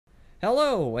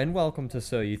Hello, and welcome to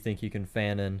So You Think You Can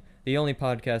Fanon, the only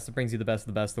podcast that brings you the best of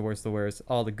the best, the worst of the worst,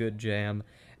 all the good jam.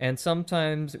 And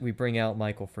sometimes we bring out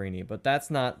Michael Freeney, but that's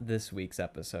not this week's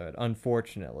episode,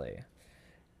 unfortunately.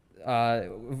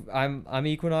 I'm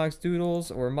Equinox Doodles,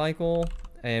 or Michael,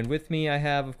 and with me I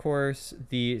have, of course,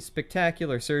 the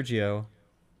spectacular Sergio.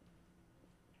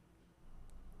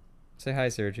 Say hi,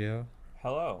 Sergio.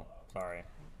 Hello. Sorry.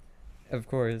 Of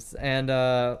course, and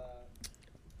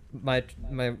my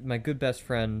good best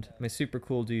friend, my super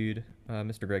cool dude,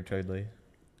 Mr. Greg Chudley.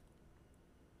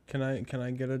 Can I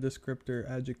get a descriptor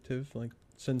adjective like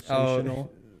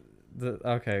sensational?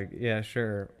 Okay, yeah,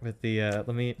 sure. With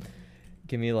the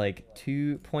give me like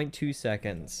 2.2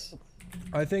 seconds.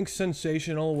 I think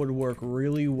sensational would work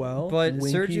really well. But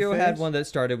Winky Sergio face. had one that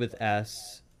started with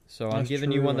S, so I'm That's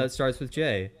giving you one true. that starts with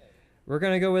J. We're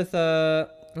gonna go with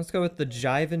let's go with the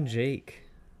Jivin' Jake.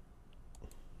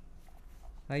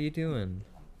 How you doing?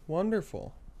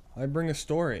 Wonderful. I bring a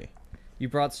story. You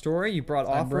brought story. You brought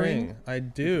offering. I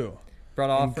do. Brought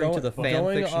offering to the fan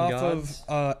going fiction off gods.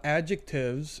 of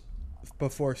adjectives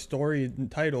before story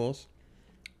titles.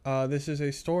 This is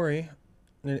a story,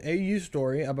 an AU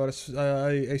story about a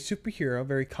superhero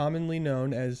very commonly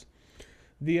known as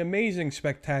the amazing,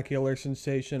 spectacular,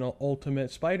 sensational,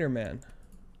 ultimate Spider-Man.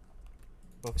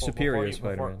 Superior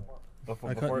Spider-Man. I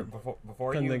Before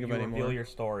couldn't you think of any reveal more. your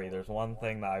story, there's one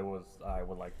thing that I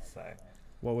would like to say.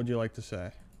 What would you like to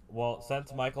say? Well,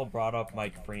 since Michael brought up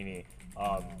Mike Freeney,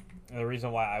 the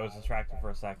reason why I was distracted for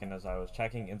a second is I was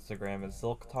checking Instagram and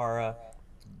Silk Tara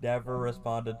never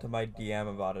responded to my DM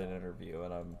about an interview,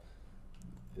 and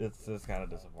it's kind of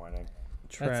disappointing.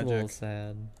 Tragic. That's a little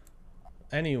sad.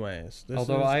 Anyways, this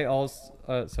Although is... I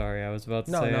also, sorry, I was about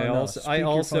to No, say, no, no. I Speak your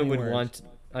also funny would words.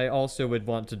 I also would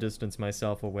want to distance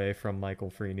myself away from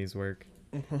Michael Freeney's work.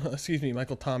 Excuse me,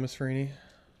 Michael Thomas Freeney.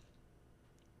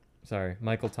 Sorry,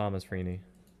 Michael Thomas Freeney.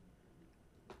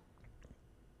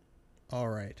 All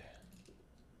right.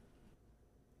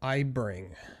 I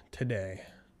bring today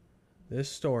this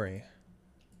story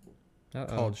Uh-oh.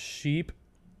 called Sheep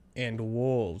and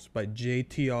Wolves by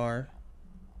JTR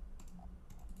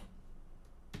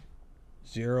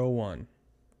 01.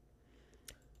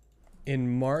 In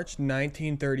March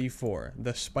 1934,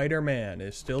 the Spider-Man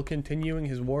is still continuing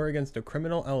his war against the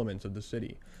criminal elements of the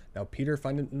city. Now Peter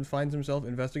finds himself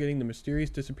investigating the mysterious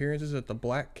disappearances at the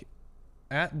Black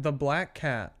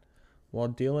Cat while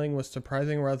dealing with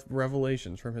surprising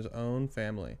revelations from his own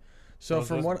family. So Was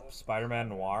from this what Spider-Man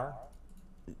Noir?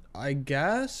 I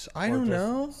guess, I Or don't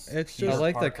just know. It's Peter I just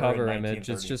like the Parker in cover image.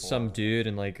 It's just some 1934. dude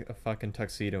in like a fucking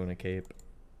tuxedo and a cape.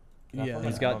 yeah.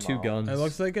 He's got two guns. It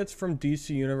looks like it's from DC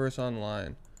Universe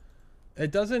Online.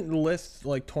 It doesn't list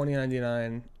like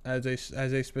 2099 as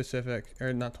a specific,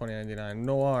 or not 2099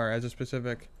 Noir as a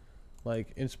specific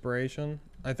like inspiration.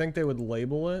 I think they would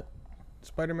label it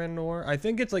Spider-Man Noir. I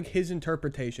think it's like his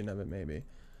interpretation of it maybe.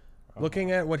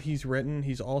 Looking at what he's written,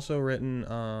 he's also written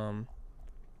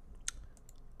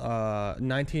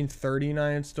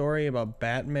 1939 story about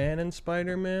Batman and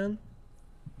Spider-Man.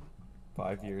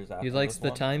 5 years after. He likes this the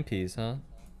one? timepiece, huh?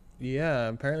 Yeah,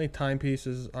 apparently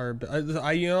timepieces are.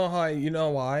 You know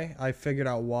why? I figured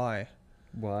out why.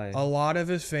 Why? A lot of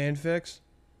his fanfics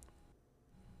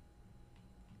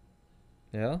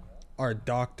Yeah. are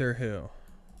Doctor Who.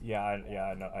 Yeah,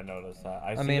 I noticed that.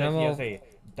 I see mean, that I'm he all- has a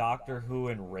Doctor Who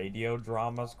and radio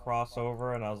dramas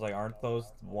crossover, and I was like, aren't those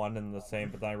one and the same?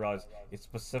 But then I realized it's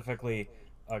specifically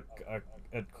a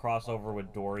crossover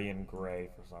with Dorian Gray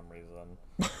for some reason.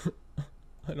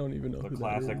 I don't even know The who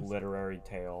classic that is. literary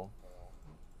tale.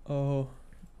 Oh,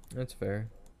 That's fair.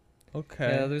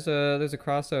 okay. Yeah, there's a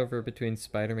crossover between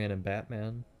Spider-Man and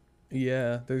Batman,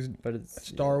 Yeah, there's but it's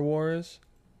Star Wars.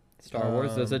 Star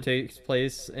Wars. Does it um, take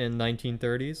place in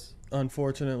 1930s?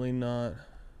 Unfortunately, not.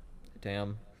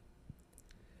 Damn.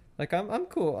 Like I'm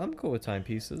cool. I'm cool with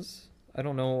timepieces. I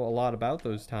don't know a lot about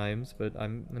those times, but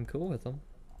I'm cool with them.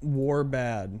 War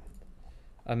bad.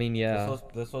 I mean, yeah.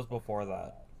 This was before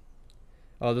that.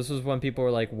 Oh, this was when people were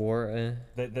like war.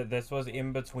 This was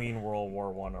in between World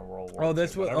War One and World War Oh, II,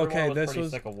 this but was- everyone okay, was this pretty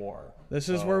was- sick of war. This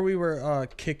is So- where we were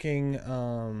kicking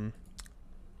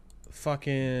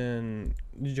fucking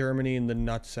Germany in the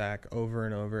nutsack over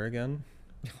and over again.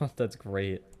 That's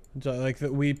great. So, like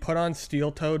we put on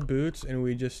steel-toed boots and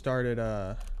we just started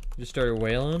You started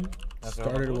wailing. That's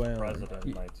started who was wailing. president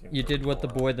in You did what the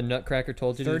 1934. boy the Nutcracker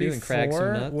told you to do and crack some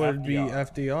 34 nuts. would be FDR.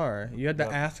 FDR. You had to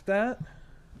Yep. ask that?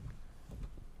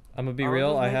 I'm gonna be I was real.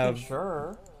 just I making have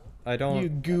sure. I You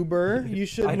don't. goober. You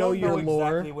should I know don't your know lore.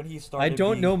 exactly when he started. I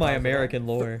don't being know my president. American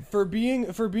lore. For being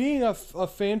a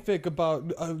fanfic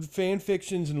about fan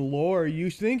fictions and lore,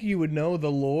 you think you would know the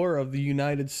lore of the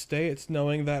United States,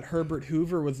 knowing that Herbert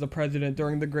Hoover was the president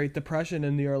during the Great Depression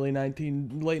in the late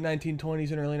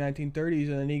 1920s and early 1930s,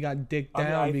 and then he got dicked I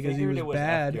mean, down I because he figured was it was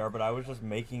bad. FDR, but I was just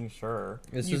making sure.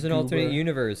 This You is an alternate goober.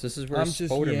 universe. This is where I'm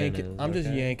just Spoderman yanking. is. I'm just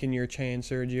okay? yanking your chain,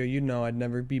 Sergio. You know I'd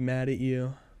never be mad at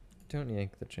you. Don't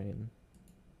yank the chain.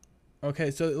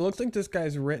 Okay, so it looks like this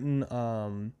guy's written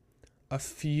a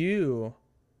few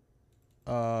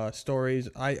stories.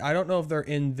 I don't know if they're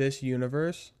in this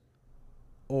universe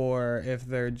or if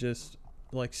they're just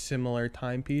like similar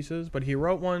timepieces, but he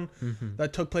wrote one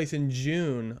that took place in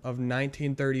June of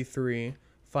 1933,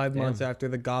 5 months Damn. after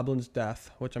the Goblin's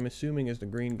death, which I'm assuming is the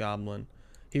Green Goblin.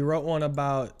 He wrote one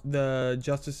about the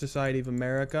Justice Society of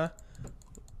America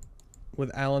with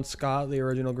Alan Scott, the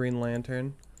original Green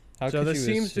Lantern. How So could there you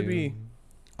seems to be assume?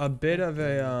 a bit of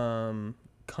a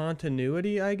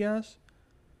continuity, I guess.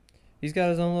 He's got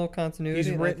his own little continuity. He's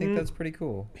And I think written- that's pretty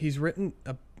cool. He's written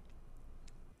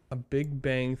a Big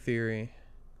Bang Theory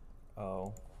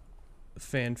Oh,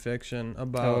 fan fiction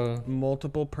about Oh.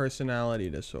 multiple personality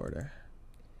disorder.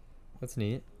 That's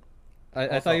neat. I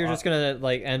Also, thought you were just gonna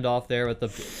like end off there with the.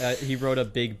 He wrote a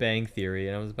Big Bang Theory,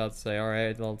 and I was about to say, all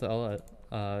right, I'll tell it.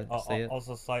 Say it.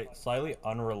 also slightly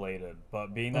unrelated,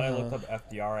 but being that I looked up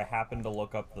FDR, I happened to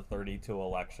look up the 32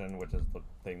 election, which is the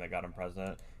thing that got him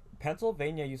president.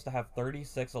 Pennsylvania used to have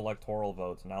 36 electoral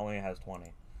votes, and now only has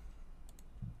 20.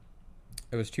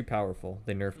 It was too powerful.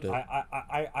 They nerfed it.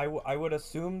 I would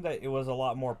assume that it was a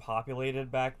lot more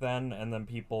populated back then, and then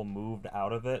people moved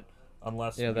out of it,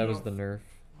 unless Yeah, that was the nerf.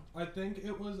 I think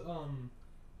it was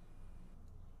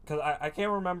Because I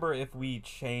can't remember if we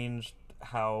changed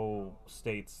how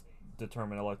states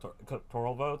determine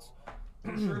electoral votes.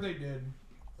 I'm sure they did.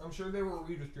 I'm sure they were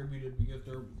redistributed because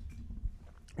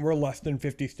we're less than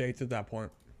 50 states at that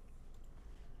point.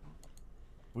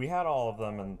 We had all of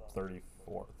them in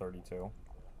 34, 32.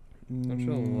 Don't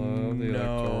you love the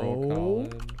Electoral No.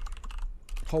 College?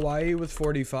 Hawaii was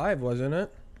 45, wasn't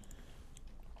it?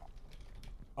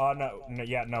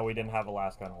 No, we didn't have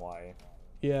Alaska and Hawaii.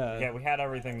 Yeah, we had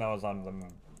everything that was on the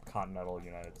continental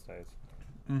United States.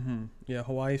 Yeah,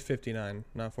 Hawaii's 59,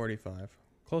 not 45.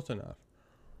 Close enough.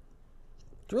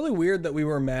 It's really weird that we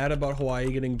were mad about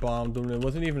Hawaii getting bombed when it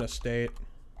wasn't even a state.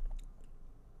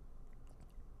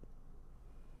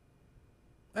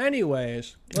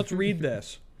 Anyways, let's read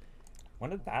this.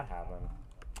 When did that happen?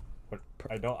 But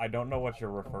I don't know what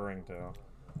you're referring to.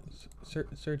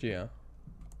 Sergio.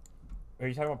 Are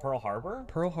you talking about Pearl Harbor?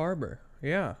 Pearl Harbor.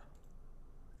 Yeah.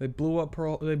 They blew up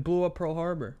Pearl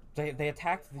Harbor. They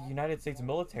attacked the United States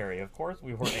military. Of course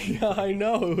we were. Yeah, I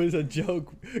know. It was a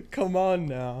joke. Come on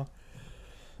now.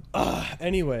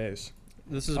 Anyways.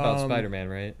 This is about Spider-Man,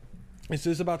 right? This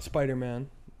is about Spider-Man.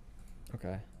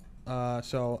 Okay.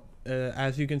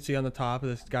 As you can see on the top,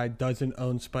 this guy doesn't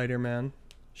own Spider-Man.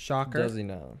 Shocker. Does he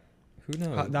know? Who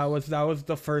knows? That was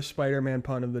the first Spider-Man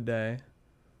pun of the day.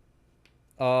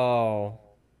 Oh,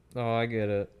 I get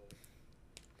it.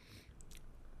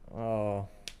 Oh,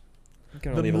 you're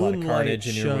gonna The leave a lot of moonlight carnage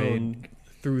in your wake. shone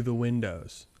through the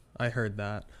windows. I heard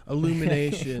that.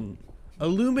 Illumination.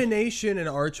 Illumination and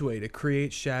archway to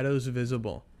create shadows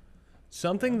visible.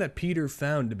 Something that Peter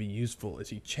found to be useful as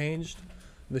he changed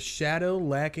the shadow,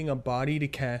 lacking a body to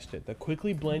cast it, that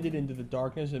quickly blended into the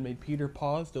darkness and made Peter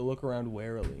pause to look around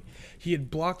warily. He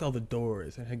had blocked all the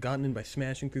doors and had gotten in by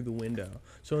smashing through the window,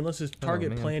 so unless his target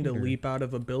man, planned to Peter. leap out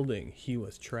of a building, he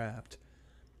was trapped.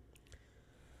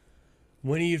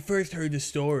 When he had first heard the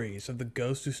stories of the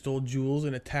ghosts who stole jewels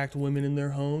and attacked women in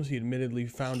their homes, he admittedly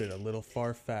found it a little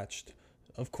far-fetched.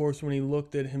 Of course, when he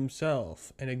looked at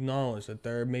himself and acknowledged that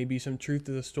there may be some truth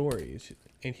to the stories,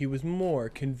 and he was more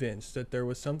convinced that there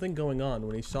was something going on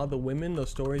when he saw the women those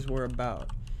stories were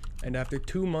about. And after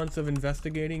 2 months of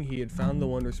investigating, he had found the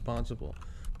one responsible.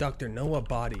 Dr. Noah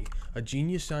Body, a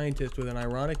genius scientist with an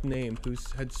ironic name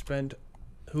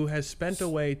who has spent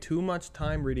away too much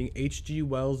time reading H.G.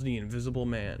 Wells' The Invisible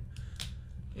Man,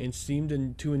 and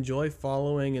seemed to enjoy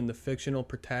following in the fictional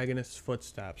protagonist's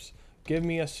footsteps. Give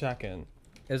me a second.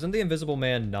 Isn't the Invisible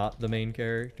Man not the main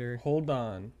character? Hold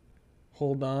on.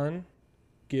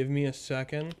 Give me a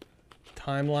second.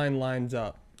 Timeline lines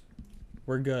up.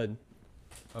 We're good.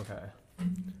 Okay.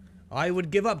 I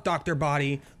would give up, Dr.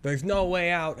 Body. There's no way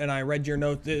out, and I read your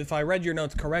notes. If I read your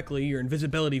notes correctly, your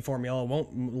invisibility formula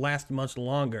won't last much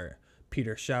longer,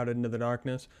 Peter shouted into the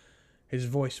darkness, his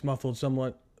voice muffled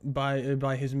somewhat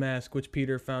by his mask, which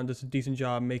Peter found does a decent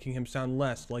job making him sound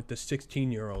less like the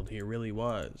 16-year-old he really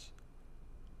was.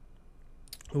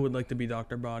 Who would like to be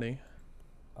Dr. Body?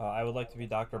 I would like to be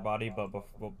Dr. Body, but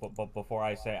before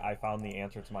I say I found the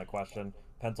answer to my question,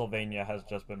 Pennsylvania has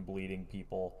just been bleeding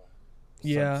people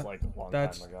since like a long time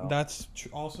ago.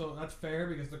 Also that's fair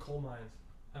because the coal mines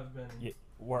have been.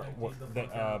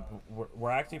 Yeah,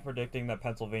 we're actually predicting that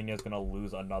Pennsylvania is going to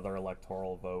lose another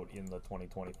electoral vote in the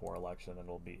 2024 election, and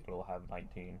it'll have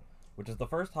 19, which is the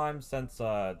first time since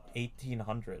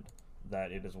 1800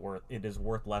 that it is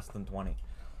worth less than 20.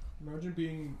 Imagine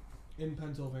being in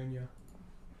Pennsylvania.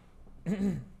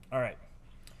 All right.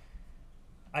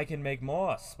 I can make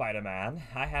more, Spider-Man.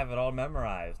 I have it all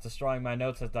memorized. Destroying my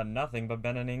notes has done nothing but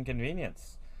been an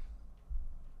inconvenience.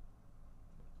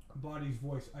 Body's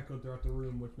voice echoed throughout the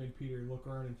room, which made Peter look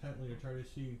around intently to try to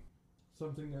see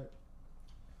something that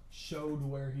showed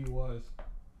where he was.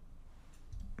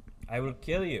 I will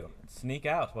kill you and sneak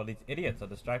out while these idiots are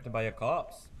distracted by your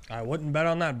corpse. I wouldn't bet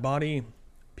on that, Body.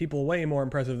 People way more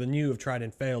impressive than you have tried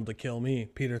and failed to kill me,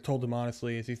 Peter told him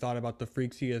honestly as he thought about the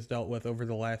freaks he has dealt with over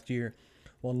the last year.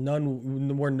 While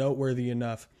none were noteworthy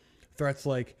enough, threats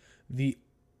like the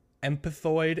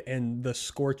Empathoid and the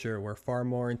Scorcher were far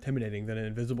more intimidating than an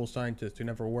invisible scientist who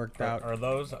never worked out. Are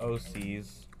those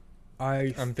OCs?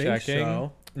 I'm think checking.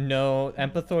 so. No,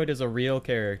 Empathoid is a real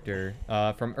character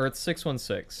from Earth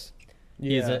 616.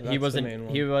 Yeah, He was the main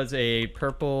one. he was a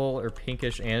purple or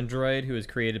pinkish android who was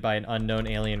created by an unknown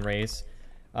alien race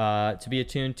to be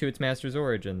attuned to its master's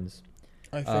origins.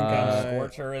 I think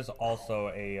Scorcher is also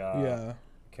a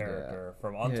character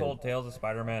from Untold Tales of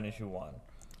Spider-Man issue 1.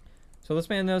 So this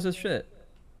man knows his shit.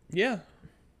 Yeah.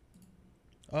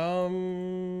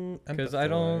 Because I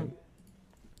don't.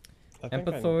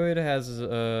 Empathoid has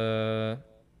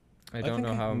I don't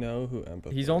know how. I know who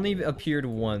Empathoid. He's only appeared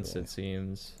once, it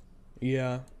seems.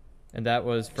 Yeah. And that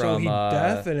was from. So he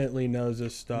definitely knows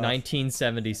his stuff.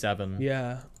 1977.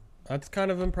 Yeah, that's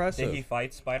kind of impressive. Did he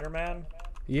fight Spider-Man?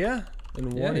 Yeah, in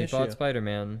one he issue. fought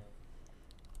Spider-Man.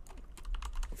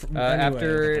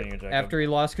 Anyway, After he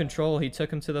lost control, he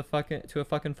took him to a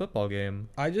fucking football game.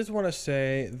 I just want to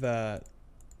say that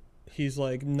he's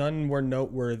like none were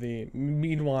noteworthy.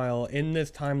 Meanwhile, in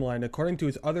this timeline, according to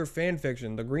his other fan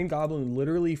fiction, the Green Goblin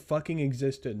literally fucking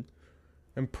existed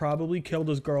and probably killed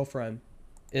his girlfriend.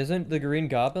 Isn't the Green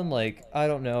Goblin, like, I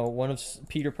don't know, one of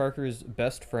Peter Parker's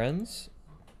best friends?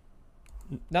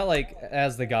 Not like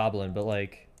as the Goblin, but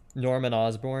like Norman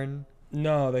Osborn.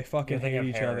 No, they fucking You're thinking hate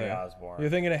of each Harry other. Osborn. You're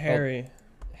thinking of Harry.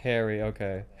 Harry,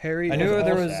 okay. Harry. I knew was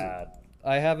there also- was. Sad.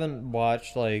 I haven't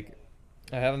watched like.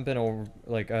 I haven't been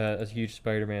a huge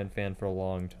Spider-Man fan for a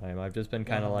long time. I've just been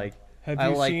kind of like. Have I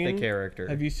you like seen, the character.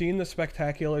 Have you seen the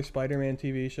Spectacular Spider-Man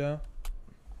TV show?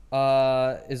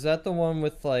 Is that the one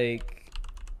with like.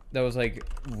 That was like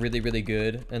really really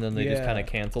good, and then they just Yeah. kind of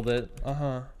canceled it?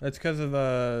 That's because of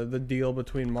the deal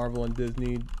between Marvel and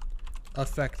Disney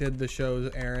affected the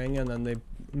show's airing, and then they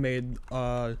made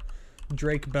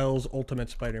Drake Bell's Ultimate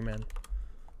Spider-Man,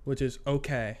 which is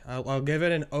okay. I'll give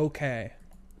it an okay.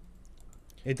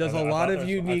 It does a lot of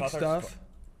unique stuff,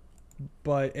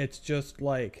 but it's just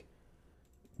like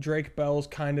Drake Bell's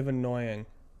kind of annoying.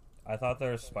 I thought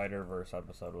their Spider-Verse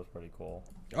episode was pretty cool.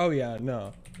 Oh yeah,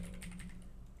 no.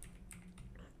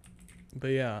 But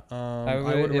yeah, I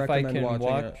would if I recommend can watching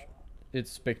watch, it.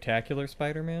 it's Spectacular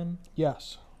Spider-Man.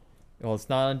 Yes. Well, it's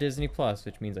not on Disney Plus,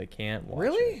 which means I can't watch it.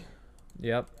 Really?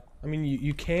 Yep. I mean,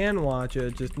 you can watch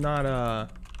it, just not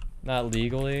Not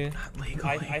legally.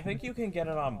 I think you can get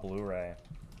it on Blu-ray,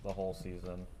 the whole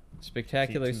season.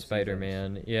 Spectacular two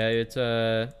Spider-Man. Yeah, it's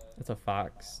a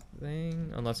Fox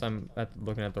thing, unless I'm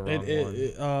looking at the wrong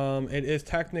one. It is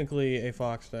technically a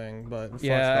Fox thing, but Fox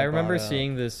Yeah, got I remember bought out.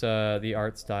 seeing this the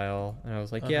art style, and I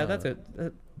was like, yeah, that's it.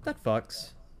 That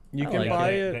fucks. You I can like buy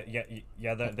it.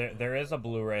 it. There is a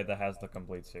Bluray that has the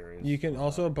complete series. You can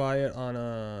also buy it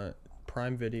on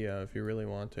Prime Video if you really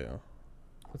want to.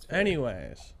 That's fair.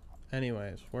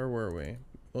 Anyways, where were we?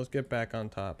 Let's get back on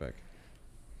topic.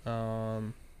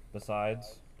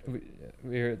 Besides,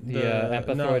 We're the The-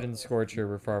 Empathoid no. and Scorcher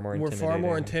were far more We're intimidating. far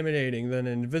more intimidating than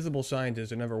an invisible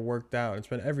scientist who never worked out and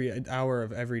spent every hour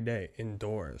of every day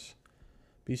indoors.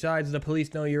 Besides, the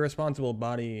police know you're responsible,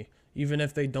 Body. Even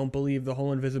if they don't believe the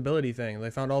whole invisibility thing. They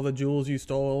found all the jewels you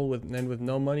stole, with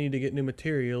no money to get new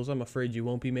materials. I'm afraid you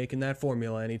won't be making that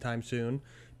formula anytime soon.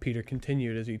 Peter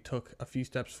continued as he took a few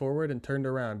steps forward and turned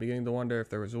around, beginning to wonder if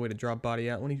there was a way to drop Body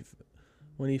out when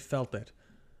he felt it.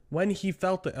 When he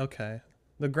felt it. Okay.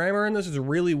 The grammar in this is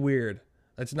really weird.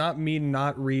 It's not me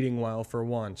not reading well for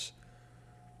once.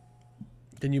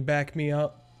 Can you back me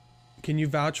up? Can you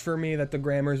vouch for me that the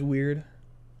grammar's weird?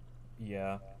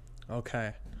 yeah.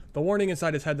 Okay. The warning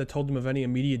inside his head that told him of any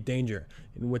immediate danger,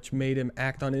 in which made him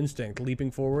act on instinct,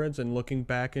 leaping forwards and looking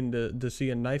back to see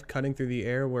a knife cutting through the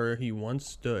air where he once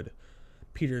stood.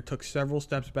 Peter took several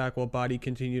steps back while Body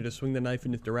continued to swing the knife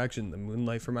in his direction, the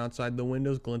moonlight from outside the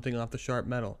windows glinting off the sharp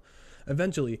metal.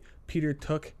 Eventually, Peter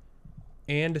took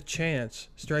and chance,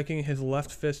 striking his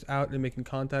left fist out and making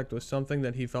contact with something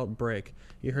that he felt break.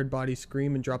 He heard Body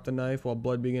scream and drop the knife while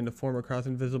blood began to form across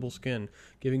invisible skin,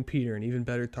 giving Peter an even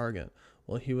better target.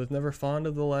 While he was never fond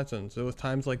of the lessons, it was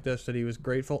times like this that he was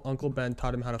grateful Uncle Ben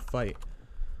taught him how to fight.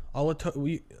 All it took...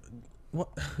 What?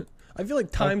 I feel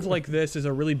like times like this is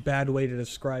a really bad way to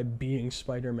describe being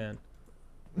Spider-Man.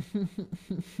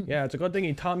 Yeah, it's a good thing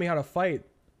he taught me how to fight.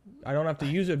 I don't have to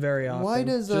use it very often. Why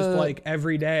does just like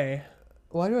every day.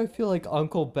 Why do I feel like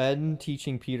Uncle Ben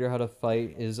teaching Peter how to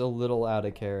fight is a little out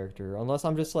of character? Unless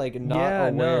I'm just like not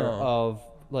aware of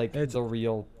like the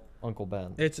real Uncle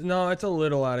Ben. It's a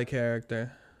little out of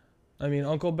character. I mean,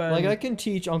 Uncle Ben. Like I can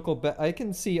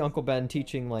see Uncle Ben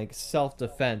teaching like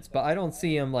self-defense, but I don't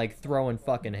see him like throwing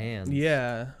fucking hands.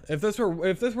 Yeah, if this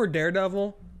were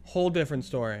Daredevil, whole different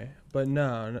story. But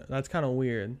no, that's kind of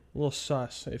weird. A little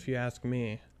sus, if you ask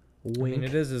me. Wink. I mean,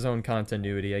 it is his own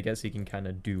continuity. I guess he can kind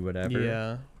of do whatever.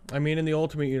 Yeah. I mean, in the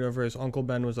Ultimate Universe, Uncle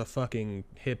Ben was a fucking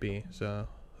hippie, so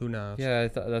who knows? Yeah,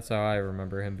 that's how I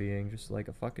remember him being, just like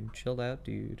a fucking chilled out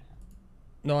dude.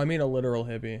 No, I mean a literal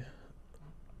hippie.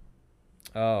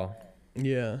 Oh.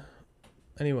 Yeah.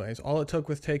 Anyways, all it took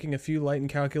was taking a few light and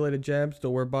calculated jabs to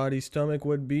where Body's stomach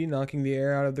would be, knocking the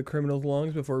air out of the criminal's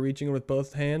lungs before reaching with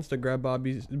both hands to grab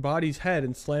Body's head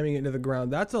and slamming it into the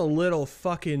ground. That's a little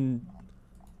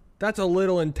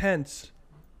intense.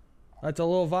 That's a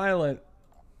little violent.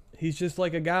 He's just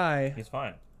like a guy. He's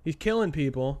fine. He's killing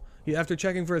people. After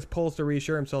checking for his pulse to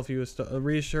reassure himself he was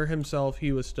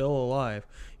still alive,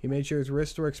 he made sure his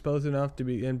wrists were exposed enough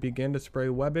and began to spray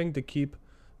webbing to keep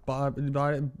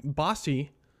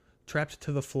Bossy trapped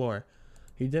to the floor.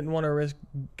 He didn't want to risk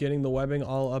getting the webbing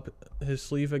all up his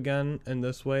sleeve again, and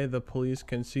this way the police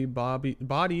can see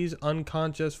Body's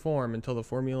unconscious form until the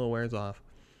formula wears off.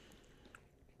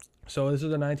 So this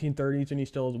is the 1930s and he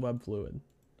still has web fluid.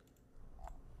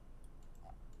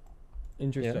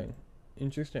 Interesting. Yeah.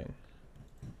 Interesting.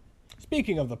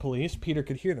 Speaking of the police, Peter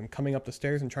could hear them coming up the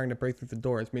stairs and trying to break through the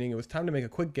doors, meaning it was time to make a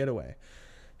quick getaway.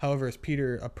 However, as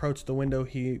Peter approached the window,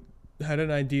 he had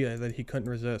an idea that he couldn't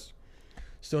resist.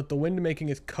 So with the wind making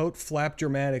his coat flap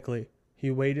dramatically,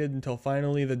 he waited until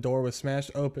finally the door was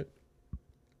smashed open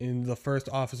and the first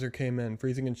officer came in,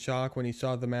 freezing in shock when he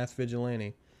saw the masked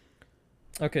vigilante.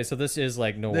 Okay, so this is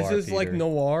like noir. This is Peter. like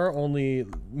noir, only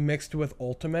mixed with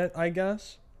Ultimate, I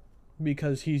guess,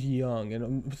 because he's young,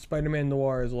 and Spider-Man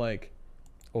Noir is like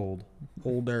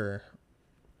older.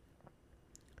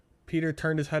 Peter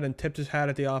turned his head and tipped his hat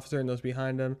at the officer and those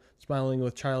behind him, smiling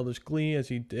with childish glee as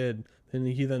he did. And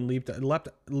he then leaped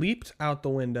out the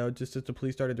window just as the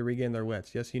police started to regain their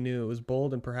wits. Yes, he knew it was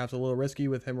bold and perhaps a little risky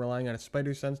with him relying on his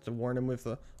spider sense to warn him if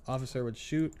the officer would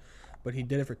shoot, but he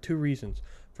did it for two reasons.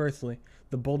 Firstly,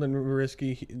 the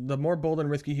more bold and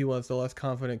risky he was, the less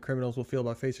confident criminals will feel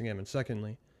about facing him. And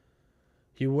secondly,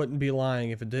 he wouldn't be lying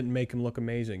if it didn't make him look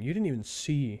amazing. You didn't even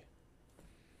see.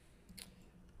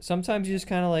 Sometimes you just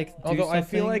kind of like do Although something. I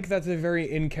feel like that's a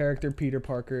very in-character Peter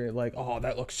Parker, like, oh,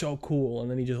 that looks so cool, and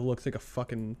then he just looks like a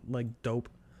fucking, like, dope.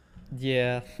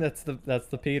 Yeah, that's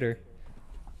the Peter.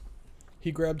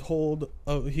 He grabbed hold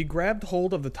of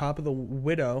the top of the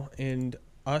widow and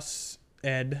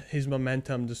Ed his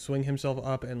momentum to swing himself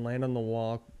up and land on the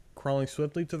wall, crawling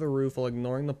swiftly to the roof while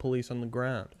ignoring the police on the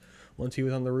ground. Once he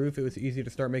was on the roof, it was easy to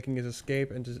start making his escape,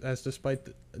 and as despite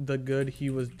the good he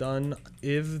was done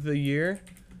the year.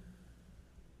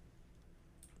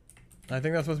 I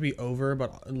think that's supposed to be over,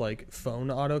 but like phone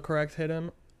autocorrect hit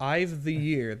him. The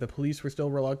year, the police were still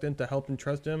reluctant to help and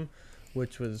trust him,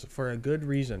 which was for a good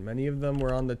reason. Many of them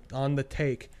were on the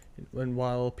take, and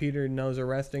while Peter knows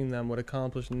arresting them would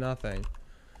accomplish nothing,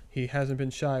 he hasn't been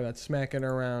shy about smacking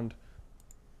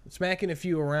a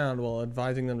few around while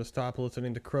advising them to stop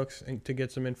listening to crooks and to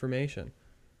get some information.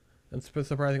 And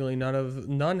surprisingly,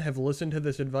 none have listened to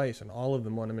this advice, and all of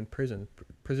them want him in prison,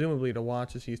 presumably to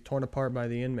watch as he's torn apart by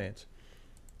the inmates.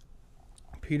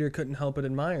 Peter couldn't help but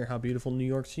admire how beautiful New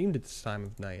York seemed at this time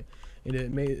of night. And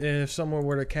if someone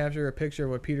were to capture a picture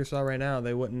of what Peter saw right now,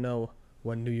 they wouldn't know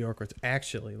what New York was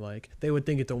actually like. They would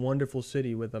think it's a wonderful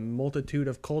city with a multitude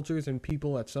of cultures and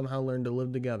people that somehow learned to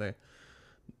live together.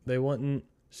 They wouldn't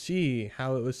see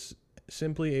how it was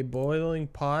simply a boiling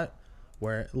pot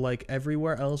where, like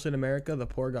everywhere else in America, the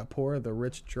poor got poorer, the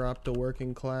rich dropped to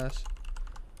working class,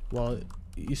 while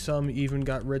some even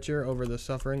got richer over the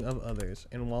suffering of others.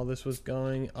 And while this was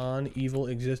going on, evil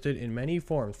existed in many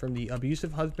forms, from the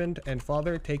abusive husband and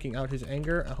father taking out his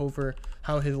anger over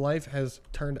how his life has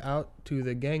turned out to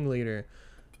the gang leader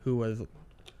who was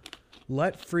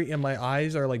let free, and my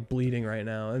eyes are like bleeding right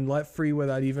now, and let free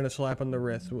without even a slap on the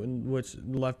wrist, which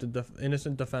left the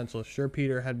innocent defenseless. Sure,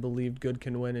 Peter had believed good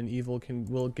can win and evil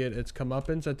will get its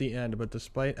comeuppance at the end, but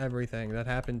despite everything that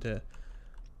happened to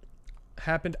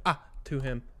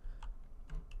him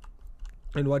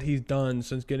and what he's done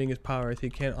since getting his powers, he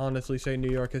can't honestly say New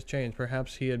York has changed.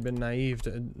 Perhaps he had been naive,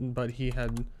 but he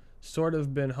had sort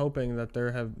of been hoping that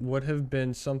would have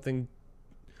been something.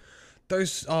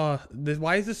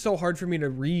 Why is this so hard for me to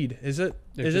read? Is it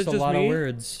There's just a lot of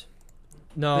words.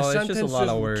 No, the it's just a lot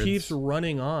of words. Keeps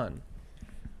running on.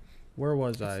 Where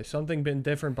was I? Something been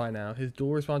different by now. His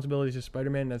dual responsibilities as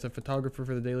Spider-Man and as a photographer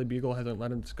for the Daily Bugle hasn't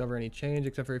let him discover any change,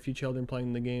 except for a few children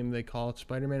playing the game they call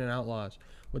Spider-Man and Outlaws,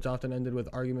 which often ended with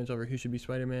arguments over who should be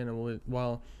Spider-Man. And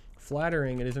while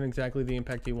flattering, it isn't exactly the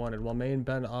impact he wanted. While May and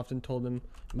Ben often told him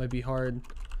it might be hard,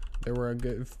 there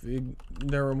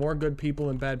were more good people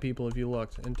than bad people if you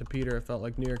looked. And to Peter, it felt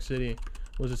like New York City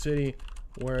was a city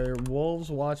where wolves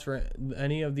watch for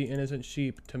any of the innocent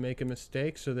sheep to make a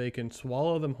mistake so they can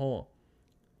swallow them whole.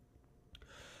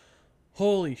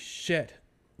 Holy shit.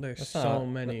 There's so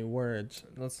many words.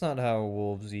 That's not how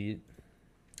wolves eat.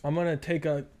 I'm going to take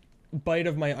a bite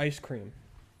of my ice cream.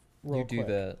 You do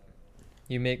that.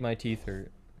 You make my teeth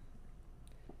hurt.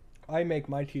 I make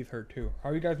my teeth hurt too. How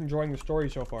are you guys enjoying the story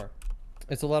so far?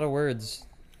 It's a lot of words.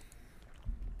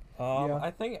 Yeah.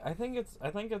 I think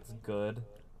it's good,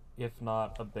 if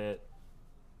not a bit.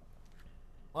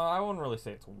 Well, I wouldn't really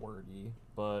say it's wordy,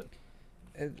 but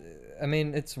I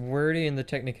mean, it's wordy in the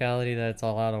technicality that it's a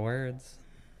lot of words.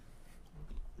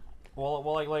 Well,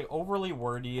 like overly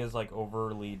wordy is like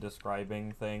overly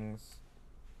describing things.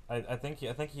 I think he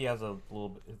has a little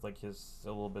bit. It's like his a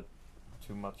little bit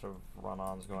too much of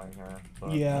run-ons going here.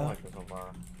 But Yeah. I like it so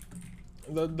far.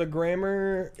 The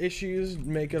grammar issues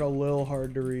make it a little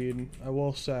hard to read, I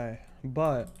will say,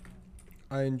 but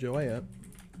I enjoy it.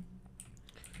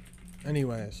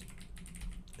 Anyways,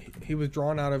 he was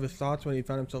drawn out of his thoughts when he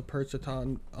found himself perched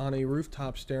on a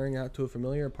rooftop staring out to a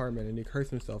familiar apartment, and he cursed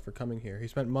himself for coming here. He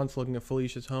spent months looking at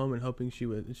Felicia's home and hoping she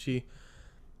will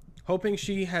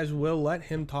let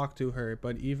him talk to her,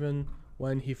 but even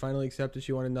when he finally accepted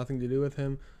she wanted nothing to do with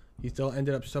him, he still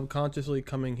ended up subconsciously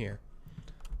coming here.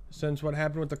 Since what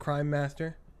happened with the crime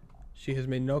master, she has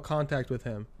made no contact with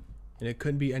him, and it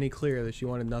couldn't be any clearer that she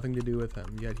wanted nothing to do with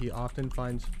him. Yet he often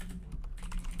finds...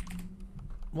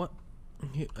 What?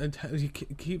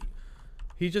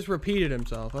 He just repeated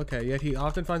himself. Okay, yet he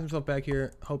often finds himself back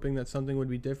here hoping that something would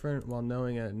be different while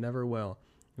knowing it never will.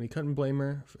 And he couldn't blame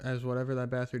her, as whatever that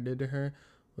bastard did to her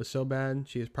was so bad,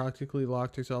 she has practically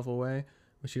locked herself away.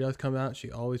 When she does come out,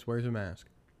 she always wears a mask.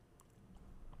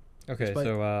 Okay,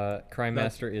 so Crime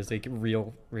Master is a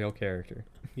real character.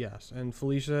 Yes, and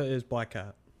Felicia is Black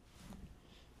Cat.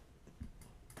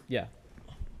 Yeah.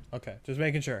 Okay, just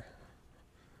making sure.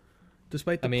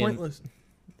 Despite the pointless...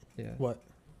 Yeah. What?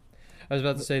 I was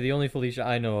about to say, the only Felicia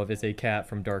I know of is a cat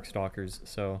from Darkstalkers,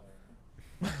 so...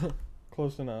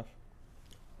 Close enough.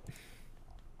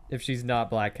 If she's not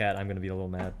Black Cat, I'm going to be a little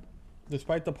mad.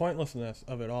 Despite the pointlessness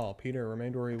of it all, Peter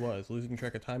remained where he was, losing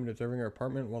track of time and observing her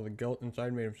apartment, while the guilt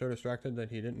inside made him so distracted that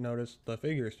he didn't notice the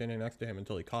figure standing next to him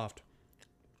until he coughed.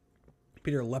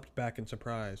 Peter leaped back in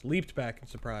surprise.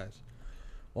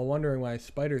 While wondering why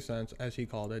Spider Sense, as he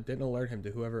called it, didn't alert him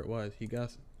to whoever it was, he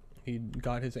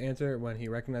got his answer when he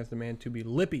recognized the man to be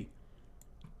Lippy,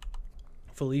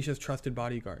 Felicia's trusted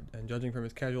bodyguard. And judging from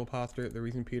his casual posture, the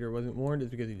reason Peter wasn't warned is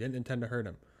because he didn't intend to hurt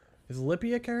him. Is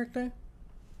Lippy a character?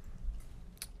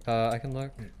 I can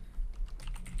look.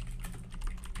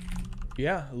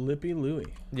 Yeah, Lippy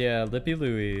Louie. Yeah, Lippy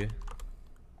Louie.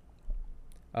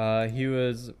 He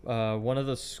was one of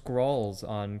the Skrulls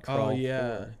on Crawl 4. Oh,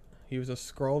 yeah. He was a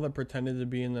Skrull that pretended to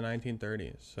be in the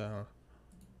 1930s, so...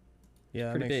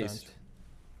 Yeah, that Pretty makes based. sense.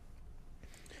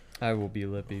 I will be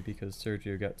Lippy because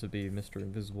Sergio got to be Mr.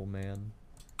 Invisible Man.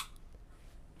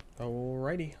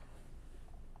 Alrighty.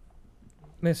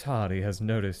 Miss Hardy has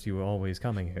noticed you were always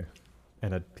coming here,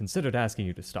 and had considered asking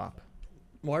you to stop.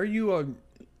 Why are you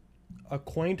a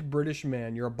quaint British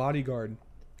man? You're a bodyguard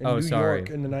in Oh, New sorry. York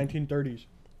in the 1930s.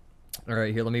 All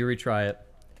right, here, let me retry it.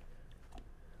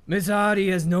 Miss Hardy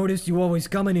has noticed you always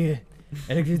coming here,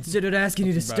 and had considered asking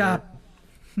you to stop.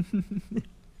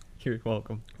 You're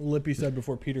welcome. Lippy said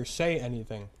before Peter say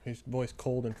anything, his voice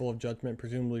cold and full of judgment,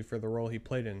 presumably for the role he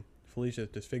played in Felicia's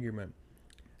disfigurement.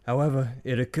 However,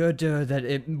 it occurred to her that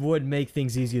it would make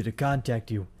things easier to contact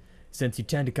you, since you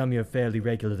tend to come here fairly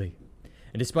regularly.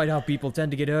 And despite how people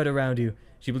tend to get hurt around you,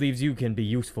 she believes you can be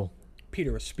useful.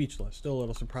 Peter was speechless, still a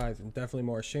little surprised, and definitely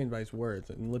more ashamed by his words.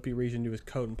 And Lippy reached into his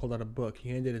coat and pulled out a book. He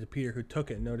handed it to Peter, who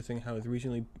took it, noticing how it was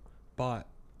recently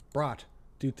brought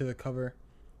due to the cover,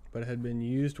 but it had been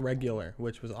used regular,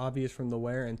 which was obvious from the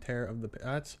wear and tear of the...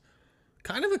 That's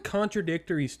kind of a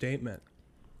contradictory statement.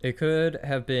 It could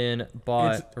have been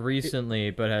bought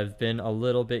recently, but has been a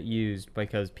little bit used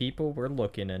because people were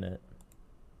looking in it.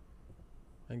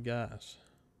 I guess.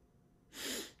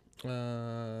 He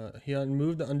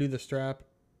moved to undo the strap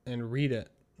and read it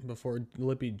before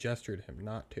Lippy gestured him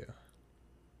not to.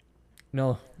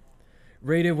 No.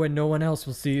 Read it when no one else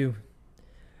will see you.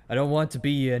 I don't want to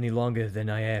be here any longer than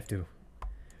I have to.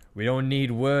 We don't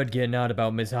need word getting out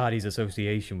about Miss Hardy's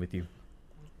association with you.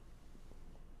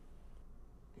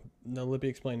 No, Lippy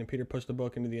explained, and Peter pushed the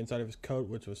book into the inside of his coat,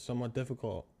 which was somewhat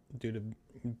difficult due to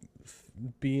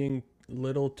being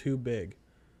little too big.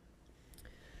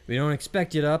 We don't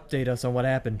expect you to update us on what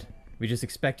happened. We just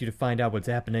expect you to find out what's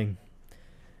happening.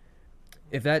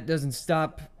 If that doesn't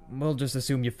stop, we'll just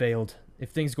assume you failed.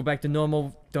 If things go back to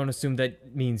normal, don't assume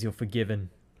that means you're forgiven.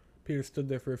 Peter stood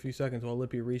there for a few seconds while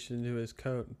Lippy reached into his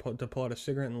coat to pull out a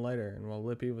cigarette and lighter, and while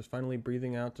Lippy was finally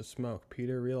breathing out to smoke,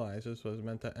 Peter realized this was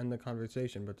meant to end the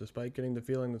conversation, but despite getting the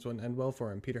feeling this wouldn't end well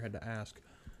for him, Peter had to ask.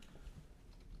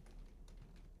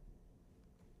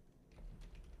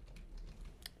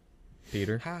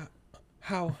 Peter?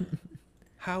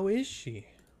 How is she?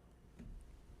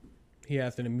 He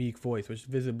asked in a meek voice, which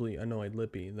visibly annoyed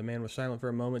Lippy. The man was silent for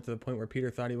a moment, to the point where Peter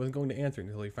thought he wasn't going to answer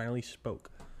until he finally spoke.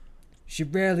 She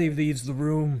rarely leaves the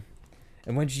room,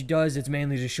 and when she does, it's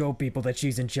mainly to show people that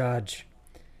she's in charge.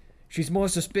 She's more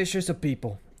suspicious of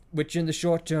people, which in the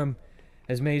short term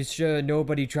has made sure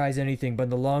nobody tries anything, but in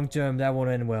the long term, that won't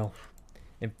end well.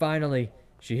 And finally,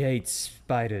 she hates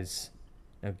spiders.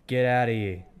 Now get out of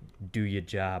here. Do your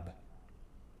job.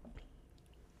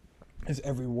 His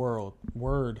every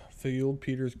word fueled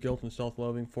Peter's guilt and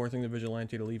self-loathing, forcing the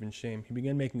vigilante to leave in shame. He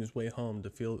began making his way home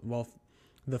while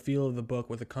the feel of the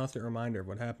book was a constant reminder of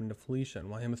what happened to Felicia, and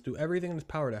why he must do everything in his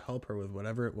power to help her with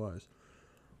whatever it was.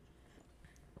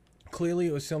 Clearly,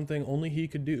 it was something only he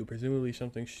could do, presumably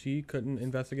something she couldn't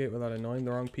investigate without annoying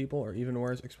the wrong people, or even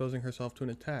worse, exposing herself to an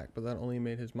attack, but that only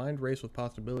made his mind race with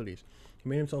possibilities. He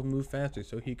made himself move faster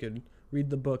so he could read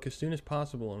the book as soon as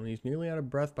possible, and he was nearly out of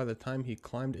breath by the time he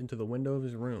climbed into the window of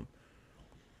his room.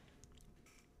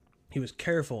 He was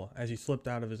careful as he slipped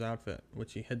out of his outfit,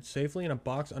 which he hid safely in a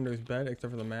box under his bed,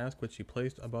 except for the mask, which he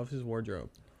placed above his wardrobe.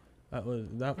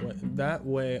 That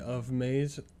way of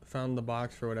Maze found the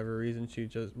box for whatever reason.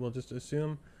 We'll just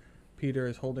assume Peter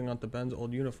is holding on to Ben's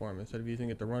old uniform instead of using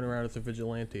it to run around as a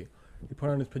vigilante. He put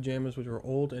on his pajamas, which were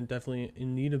old and definitely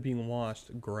in need of being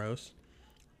washed. Gross.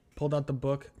 Pulled out the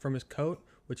book from his coat,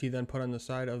 which he then put on the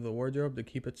side of the wardrobe to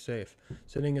keep it safe.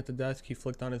 Sitting at the desk, he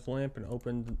flicked on his lamp and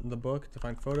opened the book to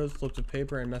find photos, slips of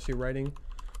paper, and messy writing,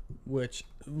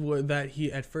 that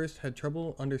he at first had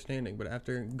trouble understanding, but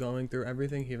after going through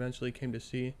everything, he eventually came to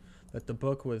see that the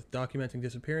book was documenting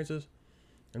disappearances,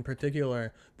 in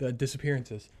particular, the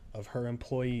disappearances of her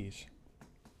employees.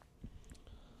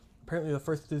 Apparently, the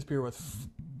first to disappear was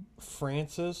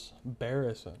Frances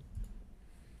Barrison,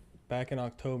 back in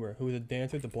October, who was a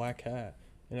dancer at the Black Cat,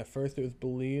 and at first it was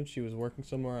believed she was working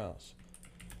somewhere else.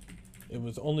 It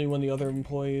was only when the other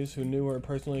employees who knew her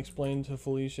personally explained to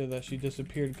Felicia that she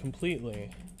disappeared completely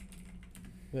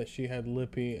that she had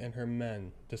Lippy and her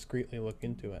men discreetly look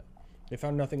into it. They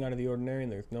found nothing out of the ordinary,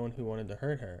 and there was no one who wanted to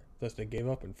hurt her, thus they gave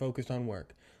up and focused on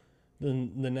work.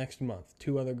 Then the next month,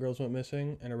 2 other girls went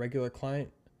missing, and a regular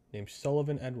client named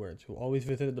Sullivan Edwards, who always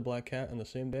visited the Black Cat on the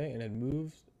same day and had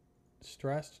moved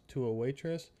stressed to a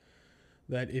waitress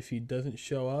that if he doesn't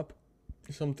show up,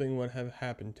 something would have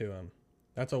happened to him.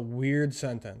 That's a weird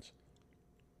sentence.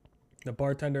 The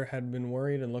bartender had been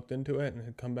worried and looked into it and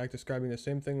had come back describing the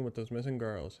same thing with those missing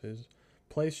girls. His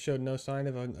place showed no sign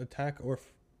of an attack or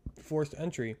forced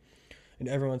entry, and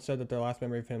everyone said that their last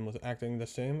memory of him was acting the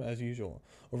same as usual.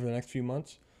 Over the next few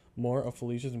months, more of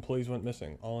Felicia's employees went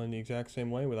missing, all in the exact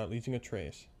same way without leaving a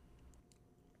trace.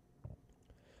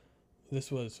 This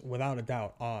was, without a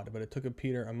doubt, odd, but it took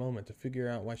Peter a moment to figure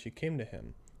out why she came to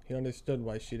him. He understood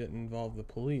why she didn't involve the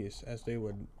police, as they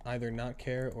would either not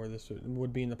care or this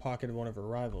would be in the pocket of one of her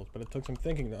rivals, but it took some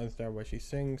thinking to understand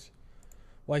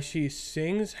why she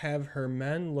sings have her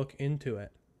men look into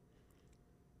it.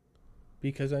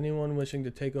 because anyone wishing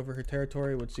to take over her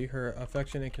territory would see her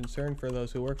affection and concern for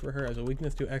those who work for her as a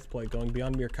weakness to exploit, going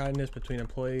beyond mere kindness between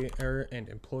employer and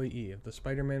employee. If the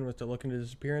Spider-Man was to look into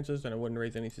disappearances, then it wouldn't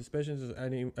raise any suspicions, as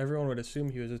everyone would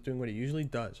assume he was just doing what he usually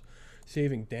does,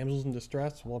 saving damsels in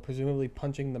distress while presumably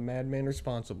punching the madman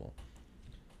responsible.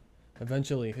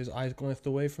 Eventually, his eyes glanced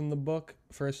away from the book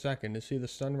for a second to see the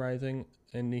sun rising,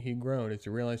 and he groaned as he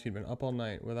realized he'd been up all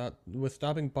night. With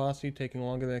stopping Bossy taking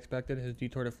longer than expected, his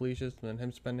detour to Felicia's,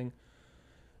 and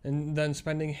then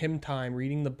spending him time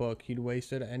reading the book, he'd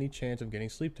wasted any chance of getting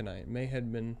sleep tonight. May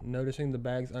had been noticing the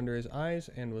bags under his eyes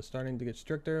and was starting to get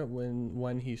stricter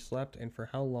when he slept and for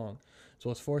how long, so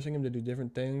was forcing him to do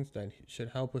different things that should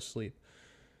help with sleep.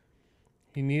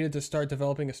 He needed to start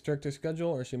developing a stricter schedule,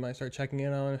 or she might start checking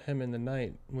in on him in the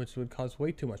night, which would cause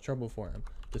way too much trouble for him.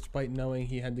 Despite knowing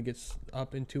he had to get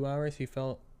up in 2 hours, he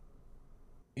fell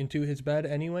into his bed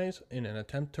anyways in an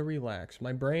attempt to relax.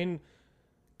 My brain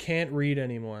can't read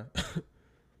anymore.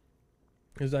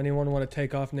 Does anyone want to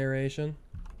take off narration?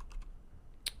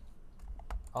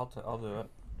 I'll do it.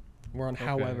 We're on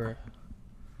Okay.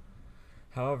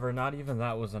 However, not even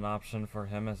that was an option for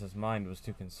him, as his mind was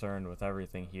too concerned with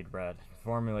everything he'd read,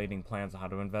 formulating plans on how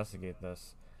to investigate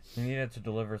this. He needed to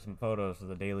deliver some photos to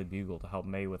the Daily Bugle to help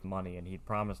May with money, and he'd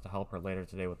promised to help her later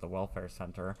today with the welfare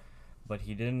center, but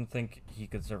he didn't think he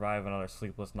could survive another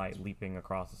sleepless night leaping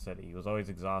across the city. He was always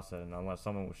exhausted, and unless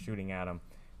someone was shooting at him,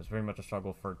 it was pretty much a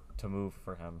struggle to move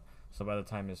for him. So by the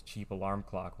time his cheap alarm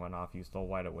clock went off, he was still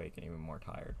wide awake and even more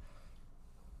tired.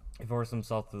 He forced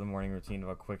himself through the morning routine of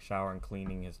a quick shower and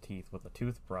cleaning his teeth with a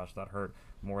toothbrush that hurt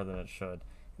more than it should,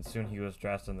 and soon he was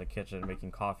dressed in the kitchen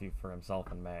making coffee for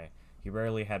himself and May. He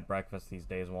rarely had breakfast these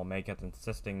days, while May kept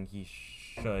insisting he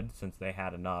should, since they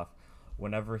had enough.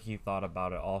 Whenever he thought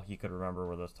about it, all he could remember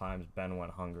were those times Ben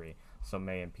went hungry, so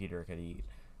May and Peter could eat.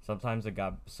 Sometimes it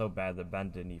got so bad that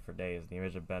Ben didn't eat for days. The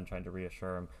image of Ben trying to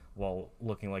reassure him while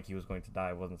looking like he was going to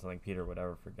die wasn't something Peter would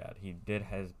ever forget. He did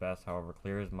his best, however,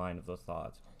 clear his mind of those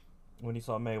thoughts. When he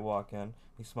saw May walk in,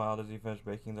 he smiled as he finished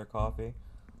making their coffee.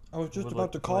 I was just Would about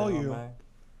like to play call on you. May,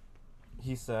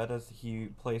 he said as he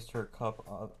placed her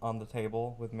cup on the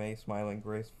table, with May smiling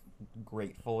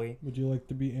gratefully. Would you like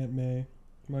to be Aunt May,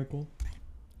 Michael?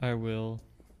 I will.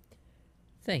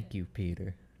 Thank you,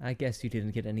 Peter. I guess you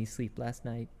didn't get any sleep last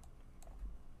night.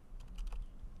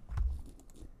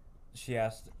 She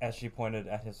asked as she pointed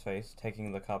at his face,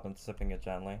 taking the cup and sipping it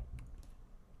gently.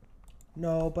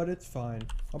 No, but it's fine.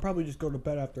 I'll probably just go to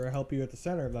bed after I help you at the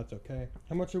center if that's okay.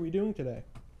 How much are we doing today?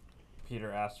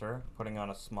 Peter asked her, putting on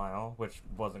a smile, which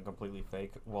wasn't completely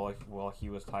fake. While he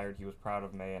was tired, he was proud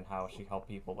of May and how she helped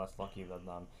people less lucky than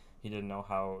them. He didn't know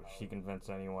how she convinced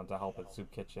anyone to help at soup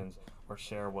kitchens or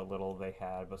share what little they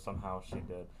had, but somehow she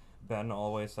did. Ben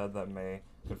always said that May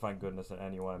could find goodness in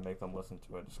anyone and make them listen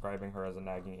to it, describing her as a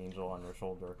nagging angel on her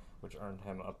shoulder, which earned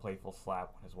him a playful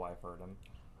slap when his wife heard him.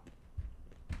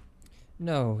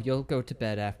 No, you'll go to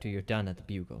bed after you're done at the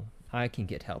Bugle. I can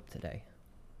get help today.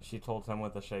 She told him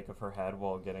with a shake of her head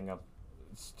while getting up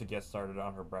to get started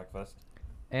on her breakfast.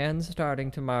 And starting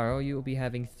tomorrow, you will be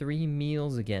having 3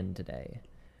 meals again today.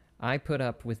 I put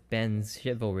up with Ben's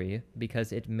chivalry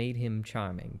because it made him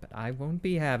charming, but I won't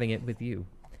be having it with you.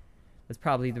 That's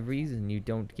probably the reason you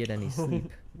don't get any sleep.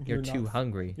 You're too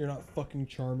hungry. You're not fucking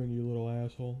charming, you little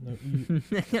asshole. Now eat.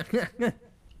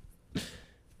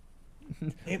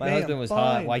 My husband was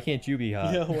hot. Why can't you be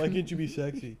hot? Yeah, why can't you be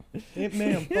sexy? Aunt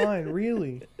May, I'm fine,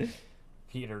 really.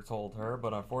 Peter told her,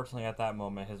 but unfortunately at that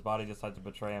moment, his body decided to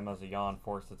betray him as a yawn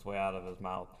forced its way out of his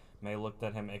mouth. May looked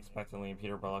at him expectantly, and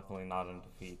Peter reluctantly nodded in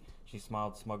defeat. She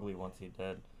smiled smugly once he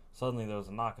did. Suddenly there was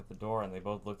a knock at the door, and they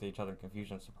both looked at each other in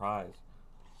confusion and surprise.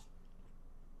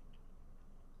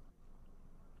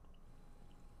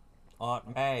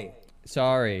 Aunt May.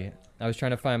 Sorry, I was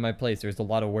trying to find my place. There's a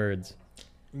lot of words.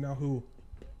 Now who?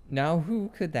 Now, who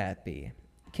could that be?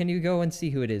 Can you go and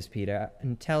see who it is, Peter,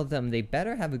 and tell them they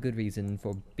better have a good reason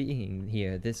for being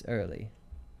here this early?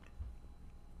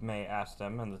 May asked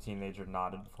him, and the teenager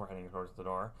nodded before heading towards the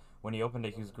door. When he opened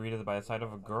it, he was greeted by the sight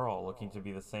of a girl looking to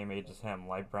be the same age as him,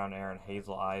 light brown hair and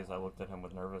hazel eyes that looked at him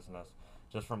with nervousness.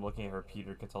 Just from looking at her,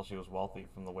 Peter could tell she was wealthy,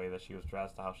 from the way that she was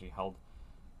dressed to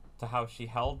how she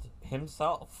held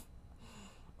himself.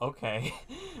 Okay,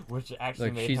 which actually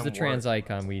Look, made she's him the trans worse.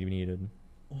 icon we needed.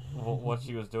 What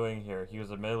she was doing here. He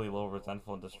was admittedly a little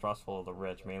resentful and distrustful of the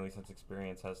rich, mainly since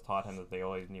experience has taught him that they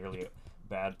always nearly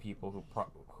bad people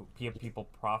who people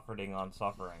profiting on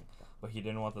suffering. But he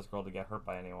didn't want this girl to get hurt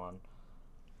by anyone.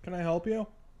 Can I help you?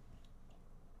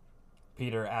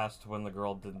 Peter asked when the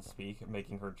girl didn't speak,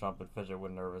 making her jump and fidget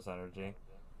with nervous energy.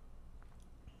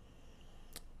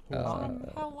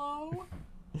 Hello,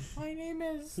 my name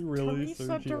is Really, Teresa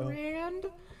Sergio? Durand.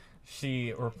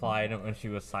 She replied when she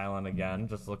was silent again,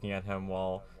 just looking at him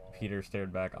while Peter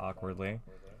stared back awkwardly.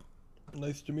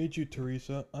 Nice to meet you,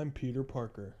 Teresa. I'm Peter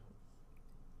Parker.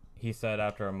 He said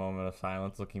after a moment of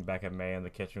silence, looking back at May in the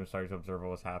kitchen, starting to observe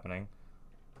what was happening.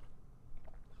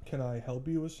 Can I help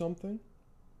you with something?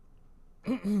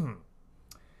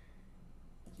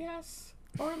 Yes,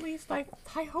 or at least I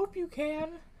hope you can.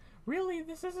 Really,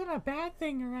 this isn't a bad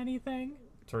thing or anything.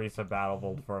 Teresa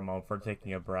battled for a moment for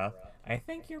taking a breath. I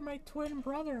think you're my twin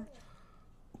brother.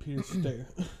 Peter stare.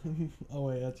 Oh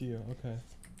wait, that's you. Okay.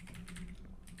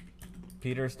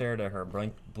 Peter stared at her,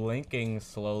 blinking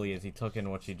slowly as he took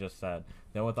in what she just said.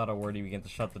 Then without a word he began to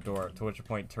shut the door, to which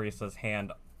point Teresa's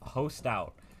hand hosed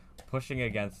out, pushing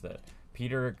against it.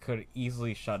 Peter could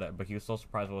easily shut it, but he was so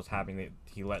surprised what was happening that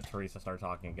he let Teresa start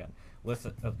talking again.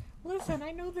 Listen, Listen,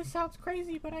 I know this sounds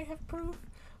crazy, but I have proof.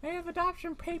 I have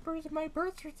adoption papers and my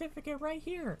birth certificate right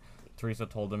here. Teresa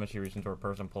told him as she reached into her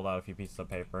purse and pulled out a few pieces of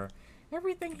paper.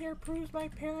 Everything here proves my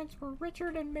parents were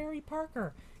Richard and Mary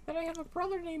Parker, that I have a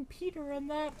brother named Peter, and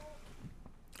that...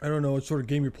 I don't know what sort of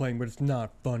game you're playing, but it's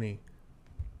not funny.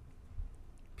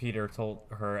 Peter told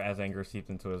her as anger seeped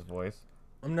into his voice.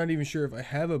 I'm not even sure if I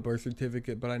have a birth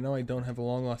certificate, but I know I don't have a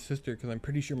long-lost sister because I'm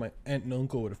pretty sure my aunt and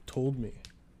uncle would have told me.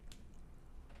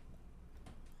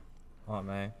 Aunt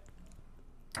May.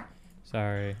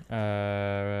 Sorry.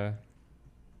 Where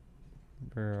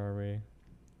are we?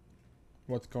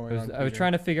 What's going on? I was Peter?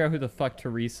 trying to figure out who the fuck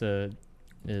Teresa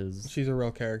is. She's a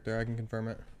real character. I can confirm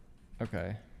it.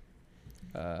 Okay.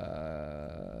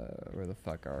 Where the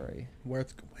fuck are we?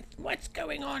 What's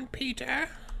going on, Peter?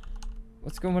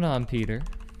 What's going on, Peter?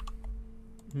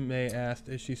 May asked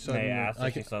as she suddenly. May asked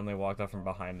as she suddenly walked up from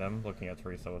behind him, looking at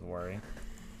Teresa with worry.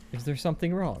 Is there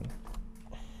something wrong?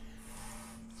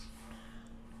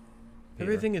 Peter.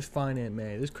 Everything is fine, Aunt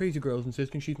May. This crazy girl's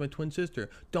insisting she's my twin sister.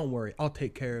 Don't worry, I'll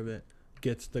take care of it.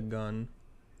 Gets the gun.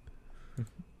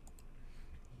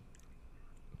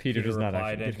 Peter does not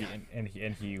replied, actually.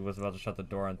 and he was about to shut the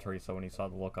door on Teresa when he saw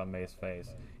the look on May's face.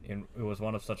 And it was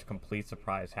one of such complete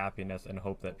surprise, happiness, and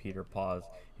hope that Peter paused.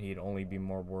 And he'd only be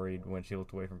more worried when she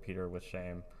looked away from Peter with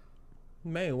shame.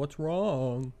 May, what's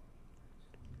wrong?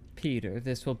 Peter,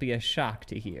 this will be a shock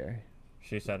to hear.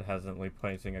 She said hesitantly,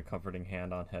 placing a comforting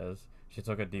hand on his. She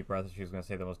took a deep breath as she was going to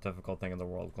say the most difficult thing in the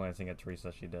world. Glancing at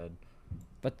Teresa, she did.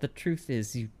 But the truth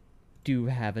is, you do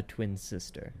have a twin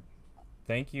sister.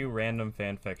 Thank you, random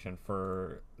fanfiction,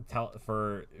 for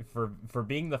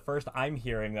being the first I'm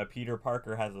hearing that Peter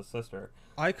Parker has a sister.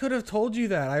 I could have told you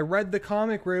that. I read the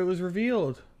comic where it was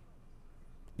revealed.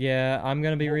 Yeah, I'm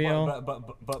gonna be real.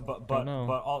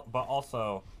 But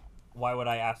also, why would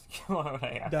I ask you? Why would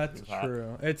I ask That's you that?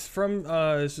 true. It's from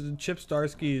Chip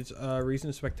Starsky's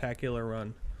recent spectacular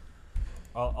run.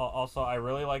 Also, I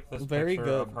really like this Very picture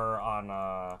good. of her on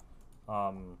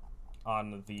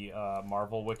the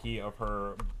Marvel wiki of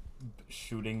her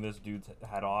shooting this dude's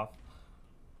head off.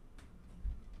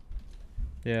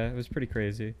 Yeah, it was pretty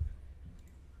crazy.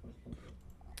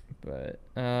 But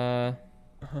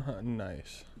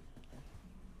Nice.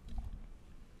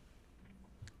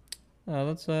 oh,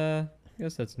 that's I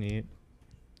guess that's neat.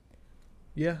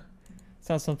 Yeah. It's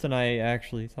not something I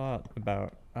actually thought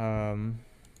about.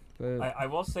 But I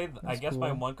will say, I That's guess my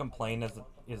cool. one complaint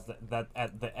is that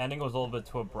at the ending was a little bit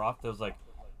too abrupt. It was like,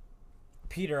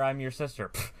 Peter, I'm your sister.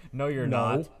 Pff, no, you're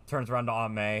No. not. Turns around to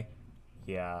Aunt May.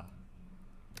 Yeah.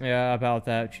 yeah, about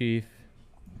that, Chief.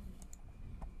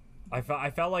 I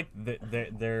felt like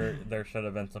there should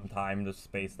have been some time to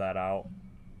space that out.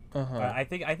 I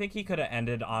think he could have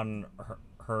ended on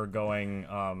her going,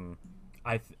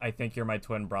 I think you're my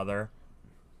twin brother,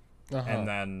 and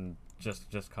then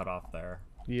just cut off there.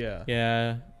 Yeah.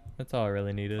 Yeah, that's all I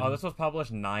really needed. Oh, this was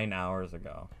published 9 hours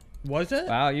ago. Was it?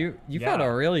 Wow, you found Yeah.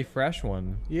 a really fresh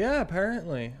one. Yeah,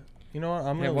 apparently. You know what?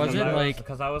 I'm gonna. It wasn't leave- like-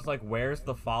 Because I was like, where's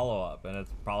the follow up? And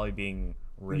it's probably being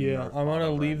written. Yeah, or I'm thought gonna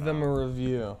of right leave them now. a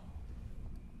review.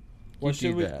 What You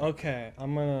should do we? that. Okay,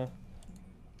 I'm gonna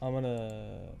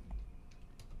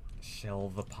Shill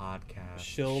the podcast.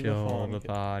 shill the Chill phone. the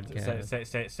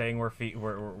podcast. Saying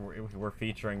we're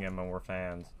featuring him and we're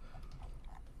fans.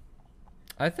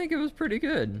 I think it was pretty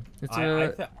good. It's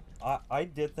I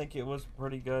did think it was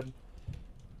pretty good.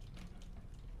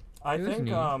 I It was think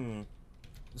neat.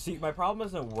 see, my problem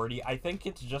isn't wordy. I think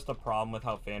it's just a problem with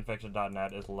how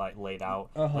fanfiction.net is laid out.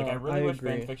 Uh-huh, Like I really I wish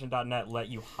agree. fanfiction.net let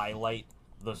you highlight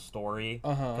the story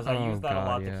because Uh-huh. I use Oh, that a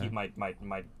lot God, to yeah. keep my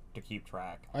to keep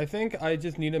track. I think I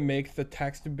just need to make the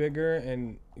text bigger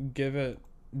and give it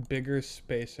bigger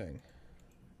spacing.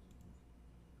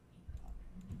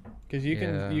 Because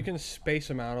you can space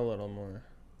them out a little more.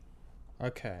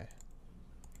 Okay.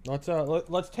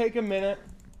 Let's take a minute.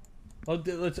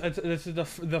 This is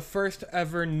the first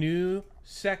ever new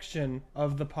section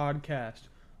of the podcast.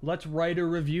 Let's write a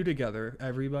review together,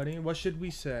 everybody. What should we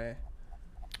say?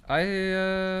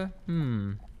 I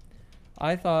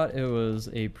thought it was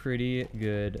a pretty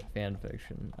good fan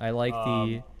fiction. I like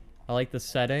the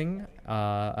setting.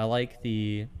 I like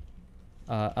the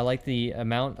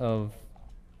amount of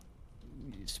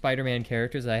Spider-Man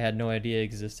characters I had no idea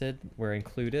existed were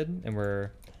included and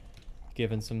were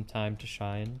given some time to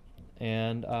shine.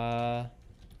 And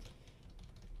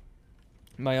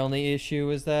my only issue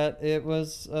was that it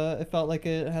felt like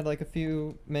it had like a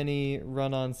few many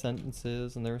run-on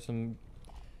sentences, and there were some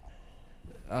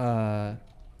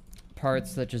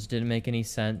parts that just didn't make any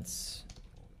sense.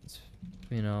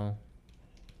 You know.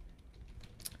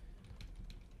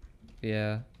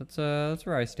 Yeah, that's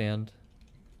where I stand.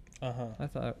 I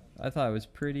thought it was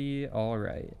pretty all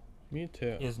right. Me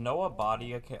too. Is Noah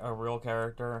Body a real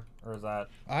character, or is that?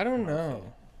 I don't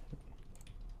know.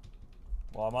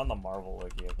 Well, I'm on the Marvel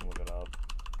wiki. I can look it up.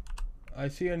 I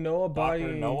see a Noah Body.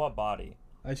 Dr. Noah Body.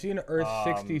 I see an Earth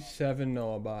 67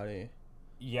 Noah Body.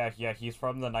 Yeah, he's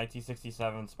from the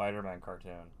 1967 Spider-Man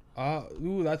cartoon.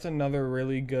 Ooh, that's another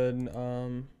really good.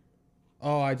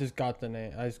 Oh, I just got the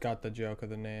name. I just got the joke of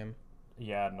the name.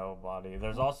 Yeah, Noah Body.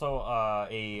 There's also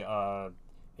a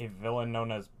villain known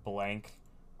as Blank,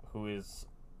 who is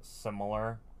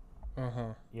similar.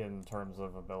 In terms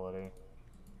of ability.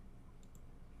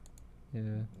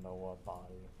 Yeah. Noah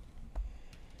Body.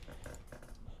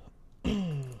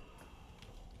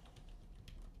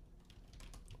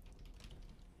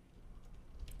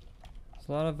 It's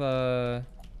a lot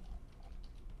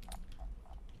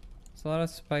of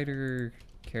spider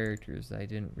characters that I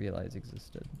didn't realize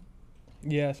existed.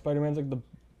 Yeah, Spider-Man's like the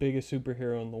biggest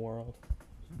superhero in the world.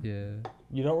 Yeah.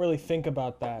 You don't really think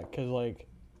about that because, like,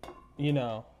 you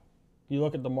know, you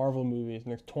look at the Marvel movies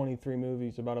and there's 23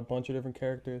 movies about a bunch of different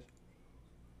characters.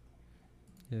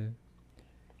 Yeah.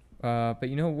 But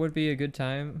you know what would be a good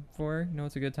time for? You know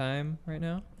what's a good time right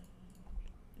now?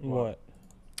 What?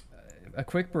 A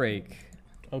quick break.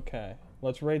 Okay.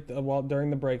 Let's rate during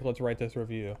the break, let's write this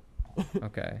review.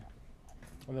 Okay.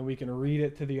 And then we can read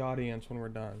it to the audience when we're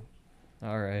done.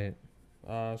 All right.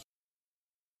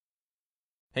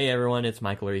 Hey everyone, it's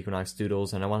Michael or Equinox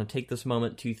Doodles, and I want to take this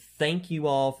moment to thank you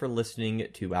all for listening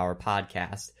to our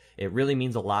podcast. It really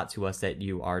means a lot to us that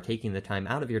you are taking the time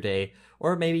out of your day,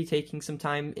 or maybe taking some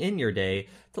time in your day,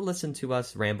 to listen to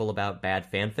us ramble about bad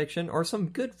fan fiction or some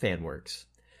good fan works.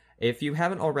 If you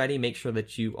haven't already, make sure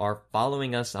that you are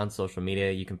following us on social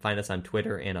media. You can find us on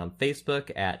Twitter and on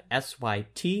Facebook at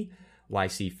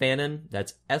SYTYCFanon.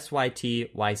 That's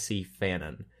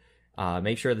SYTYCFanon.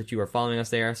 Make sure that you are following us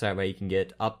there so that way you can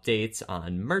get updates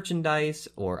on merchandise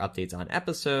or updates on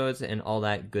episodes and all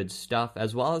that good stuff,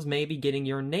 as well as maybe getting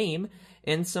your name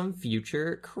in some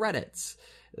future credits.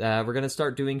 We're going to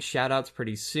start doing shoutouts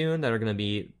pretty soon that are going to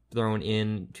be thrown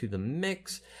into the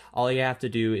mix. All you have to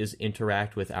do is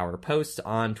interact with our posts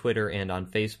on Twitter and on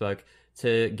Facebook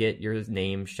to get your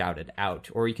name shouted out.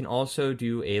 Or you can also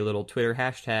do a little Twitter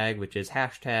hashtag, which is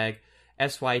hashtag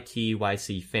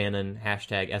SYTYCFanon,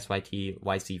 hashtag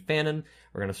SYTYCFanon.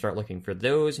 We're going to start looking for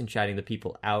those and shouting the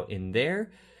people out in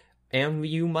there. And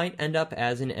you might end up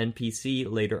as an NPC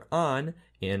later on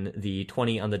in the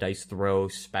 20 on the Dice Throw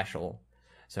special.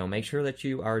 So make sure that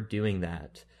you are doing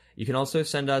that. You can also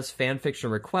send us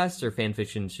fanfiction requests or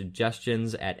fanfiction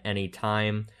suggestions at any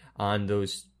time on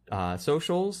those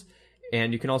socials.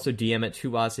 And you can also DM it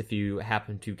to us if you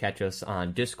happen to catch us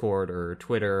on Discord or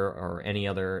Twitter or any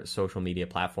other social media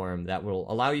platform that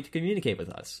will allow you to communicate with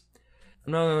us.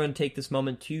 I'm now going to take this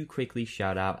moment to quickly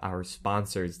shout out our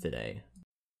sponsors today.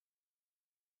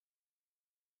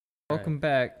 Welcome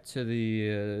back to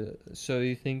the So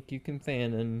You Think You Can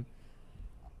Fan, and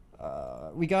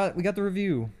we got the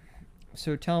review.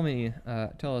 So tell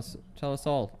us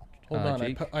all. Hold on,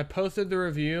 Jake. I posted the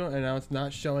review and now it's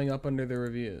not showing up under the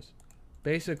reviews.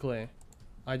 Basically,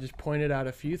 I just pointed out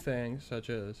a few things, such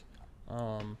as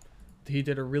he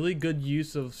did a really good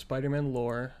use of Spider-Man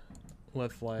lore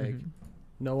with like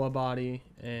Noah Body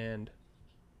and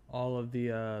all of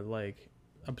the like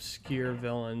obscure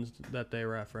villains that they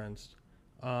referenced.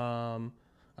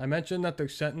 I mentioned that their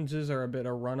sentences are a bit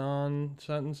of run-on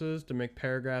sentences to make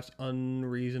paragraphs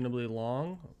unreasonably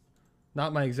long.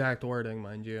 Not my exact wording,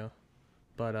 mind you,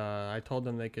 but I told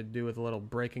them they could do with a little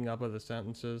breaking up of the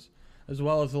sentences, as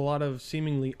well as a lot of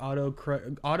seemingly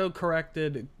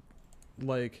auto-corrected,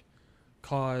 like,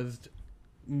 caused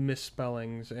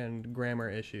misspellings and grammar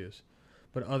issues.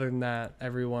 but other than that,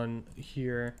 everyone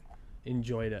here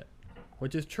enjoyed it,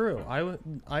 which is true.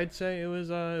 I'd say it was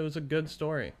a good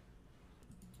story.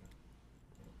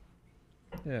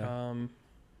 Yeah.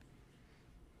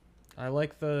 I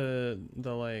like the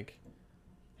like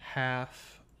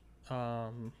half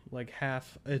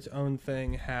half its own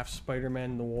thing, half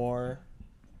Spider-Man noir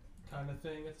kind of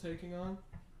thing it's taking on.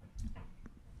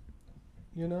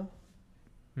 You know?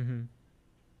 Mm-hmm.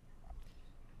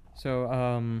 So,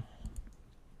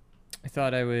 I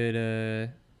thought I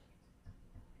would,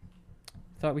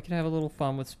 thought we could have a little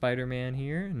fun with Spider-Man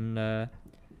here and,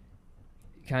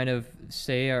 kind of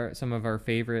say some of our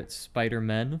favorite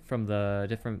Spider-Men from the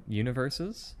different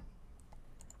universes.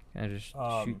 Kind of just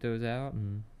shoot those out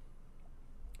and...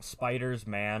 Spider's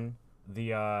Man,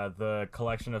 the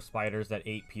collection of spiders that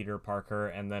ate Peter Parker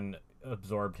and then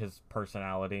absorbed his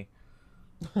personality.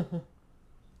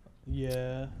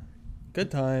 Yeah.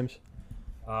 Good times.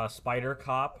 Spider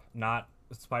Cop, not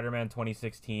Spider-Man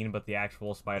 2016, but the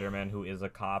actual Spider-Man who is a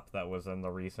cop that was in the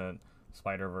recent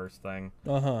Spider-Verse thing.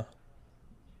 Uh-huh.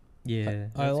 Yeah.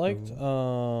 I that's liked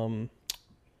cool.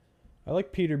 I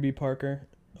like Peter B. Parker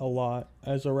a lot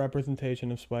as a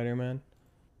representation of Spider-Man.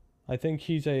 I think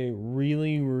he's a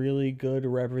really, really good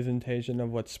representation of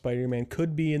what Spider-Man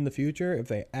could be in the future if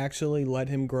they actually let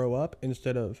him grow up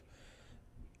instead of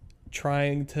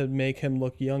trying to make him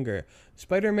look younger.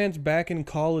 Spider-Man's back in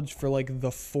college for like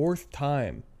the 4th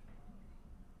time.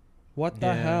 What the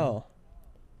Yeah. hell?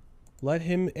 Let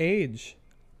him age.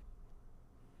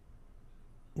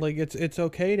 Like it's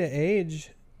okay to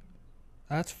age.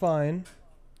 That's fine.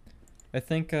 I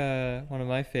think one of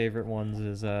my favorite ones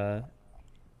is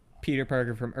Peter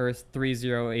Parker from Earth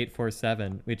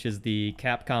 30847, which is the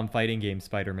Capcom fighting game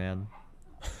Spider-Man.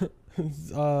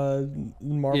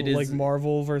 Marvel It is- like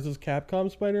Marvel versus Capcom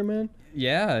Spider-Man.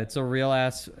 Yeah, it's a real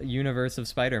ass universe of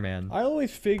Spider-Man. I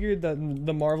always figured that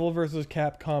the Marvel versus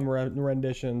Capcom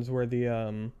renditions were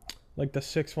the like the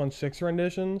 616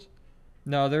 renditions.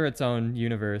 No, they're its own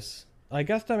universe. I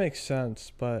guess that makes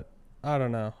sense, but I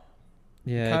don't know.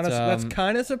 Yeah, Kind of it's, that's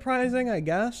kind of surprising, I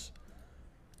guess.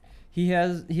 he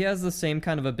has the same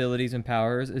kind of abilities and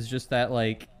powers. It's just that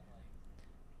like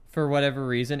for whatever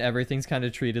reason everything's kind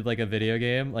of treated like a video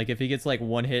game. Like if he gets like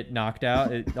one hit knocked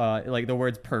out, it, like the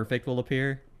words perfect will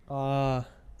appear. Yeah,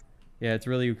 it's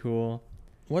really cool.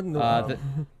 What in the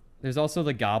There's also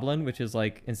the Goblin, which is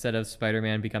like instead of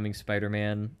Spider-Man becoming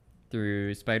Spider-Man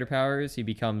through spider powers, he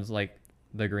becomes like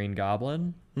the Green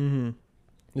Goblin. Mhm.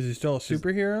 Is he still a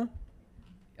superhero?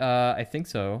 I think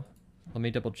so. Let me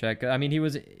double check. I mean, he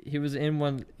was in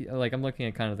one. Like I'm looking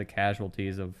at kind of the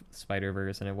casualties of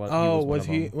Spider-Verse, and it was. Oh, was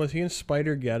was he in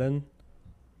Spider-Geddon?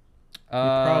 He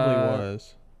Uh, probably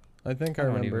was. I think I I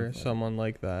don't remember even- someone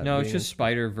like that. No, it's being- just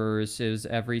Spider-Verse. It was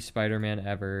every Spider-Man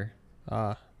ever.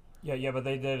 Yeah, but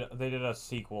they did a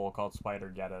sequel called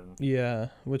Spider-Geddon. Yeah,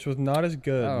 which was not as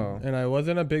good. Oh. And I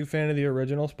wasn't a big fan of the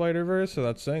original Spider-Verse, so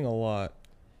that's saying a lot.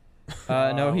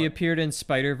 No, he appeared in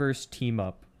Spider-Verse Team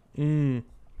Up.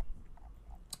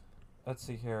 Let's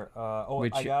see here.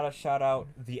 Which- I gotta shout out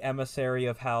the emissary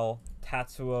of hell,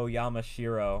 Tatsuo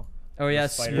Yamashiro. Oh yeah,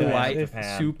 Spider-Man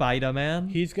Japan. Spider-Man.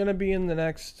 He's gonna be in the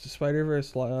next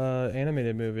Spider-Verse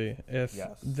animated movie if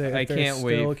Yes. they're I can't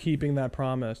still wait. keeping that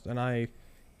promise, and I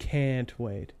can't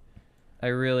wait. I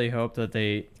really hope that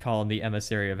they call him the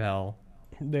emissary of hell.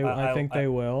 I think they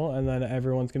will, and then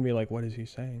everyone's gonna be like, "What is he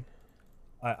saying?"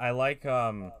 I like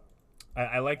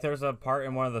I like there's a part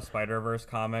in one of the Spider-Verse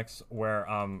comics where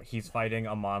he's fighting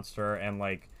a monster and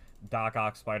like Doc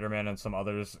Ock, Spider-Man, and some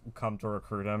others come to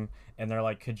recruit him, and they're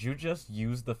like, "Could you just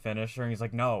use the finisher?" And he's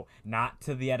like, "No, not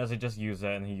to the end. As I just use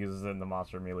it," and he uses it, and the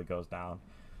monster immediately goes down.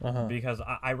 Because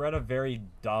I read a very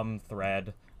dumb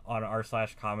thread on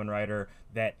r/Common Writer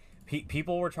that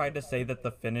people were trying to say that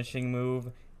the finishing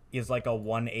move is like a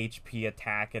 1 HP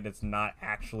attack and it's not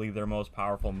actually their most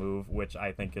powerful move, which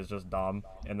I think is just dumb,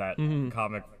 and that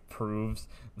comic proves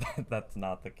that that's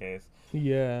not the case.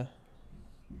 Yeah.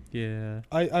 Yeah.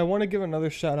 I want to give another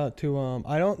shout out to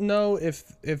I don't know if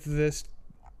this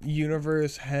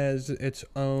universe has its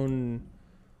own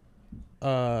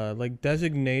like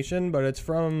designation, but it's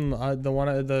from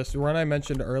the run I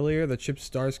mentioned earlier, the Chip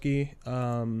Zdarsky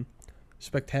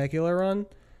Spectacular run.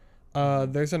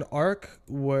 There's an arc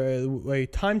where a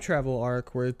time travel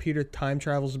arc where Peter time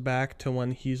travels back to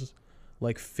when he's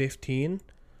like 15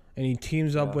 and he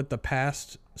teams up with the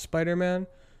past Spider-Man.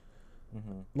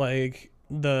 Like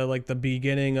the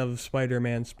beginning of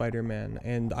Spider-Man,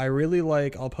 and I really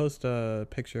like, I'll post a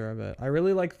picture of it. I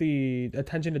really like the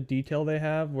attention to detail they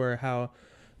have, where how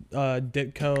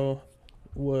Ditko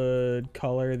would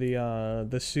color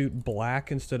the suit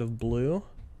black instead of blue.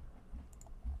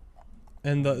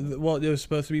 And well, it was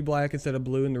supposed to be black instead of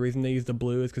blue, and the reason they used the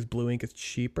blue is because blue ink is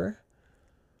cheaper.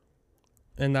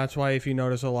 And that's why if you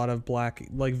notice a lot of black,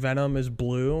 like Venom is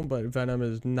blue, but Venom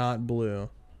is not blue.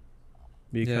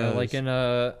 Yeah, like in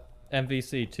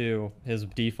MVC 2, his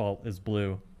default is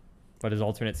blue, but his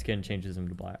alternate skin changes him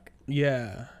to black.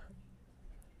 Yeah.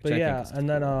 But Which I yeah, think is and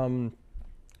then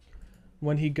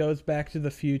when he goes back to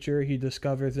the future, he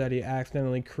discovers that he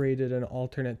accidentally created an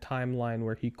alternate timeline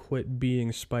where he quit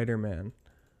being Spider-Man.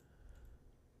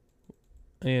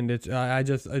 And it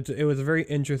was a very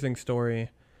interesting story.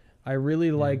 I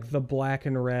really like the black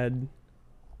and red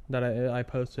that I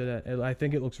posted. I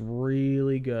think it looks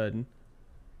really good.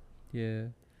 Yeah.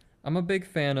 I'm a big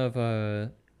fan of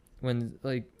Black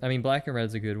and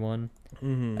Red's a good one.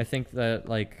 Mm-hmm. I think that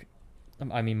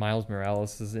Miles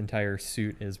Morales' entire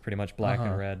suit is pretty much black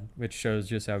and red, which shows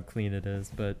just how clean it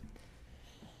is, but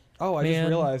Oh, I just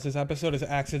realized this episode is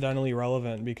accidentally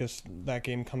relevant because that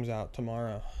game comes out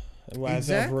tomorrow. As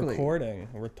of recording,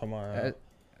 we're tomorrow.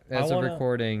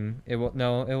 Recording, it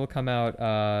will come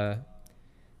out.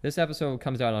 This episode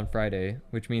comes out on Friday,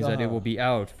 which means that it will be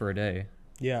out for a day.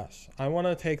 Yes. I want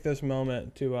to take this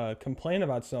moment to complain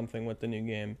about something with the new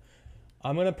game.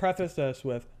 I'm going to preface this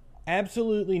with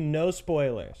absolutely no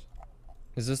spoilers.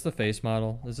 Is this the face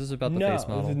model? Is this about the face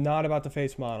model? No, this is not about the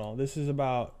face model. This is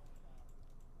about...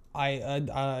 I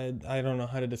don't know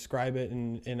how to describe it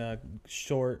in a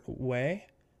short way,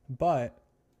 but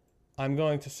I'm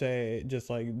going to say,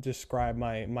 describe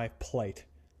my plight.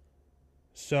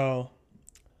 So,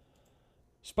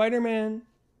 Spider-Man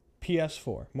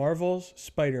PS4. Marvel's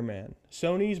Spider-Man.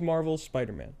 Sony's Marvel's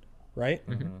Spider-Man. Right?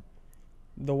 Mm-hmm.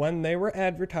 When they were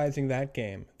advertising that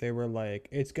game, they were like,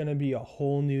 it's going to be a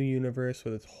whole new universe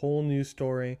with its whole new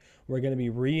story. We're going to be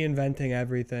reinventing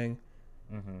everything.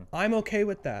 Mm-hmm. I'm okay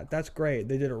with that. That's great.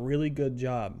 They did a really good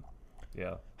job.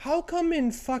 Yeah. How come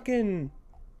in fucking...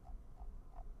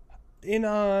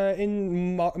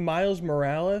 In Miles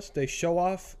Morales, they show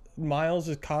off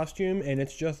Miles' costume, and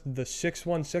it's just the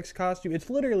 616 costume. It's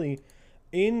literally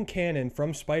in canon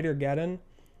from Spider-Geddon.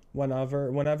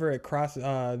 Whenever it crossed,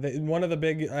 one of the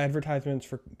big advertisements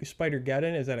for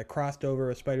Spider-Geddon is that it crossed over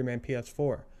with Spider-Man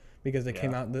PS4 because they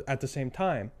came out at the same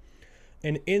time.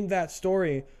 And in that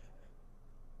story,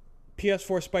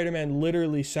 PS4 Spider-Man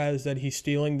literally says that he's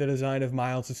stealing the design of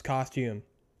Miles' costume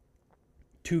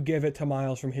to give it to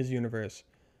Miles from his universe.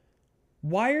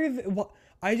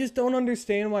 I just don't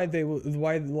understand why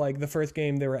like the first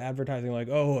game they were advertising like,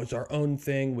 oh, it's our own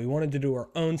thing. We wanted to do our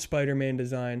own Spider-Man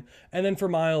design. And then for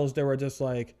Miles, they were just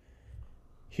like,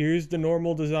 here's the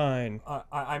normal design.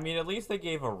 I mean, at least they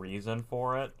gave a reason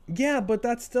for it. Yeah, but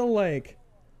that's still like,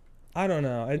 I don't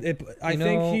know. I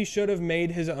think he should have made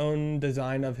his own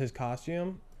design of his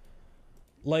costume.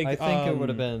 Like, I think it would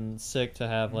have been sick to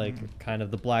have kind of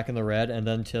the black and the red, and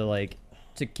then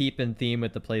to keep in theme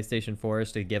with the PlayStation 4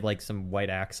 is to give some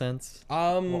white accents.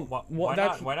 Why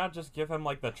not just give him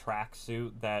the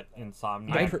tracksuit that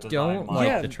Insomniac I designed? don't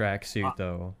like the tracksuit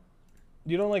though.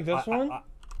 You don't like this one?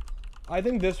 I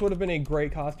think this would have been a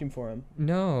great costume for him.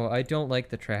 No, I don't like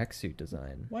the tracksuit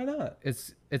design. Why not?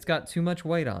 It's got too much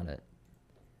white on it.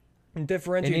 It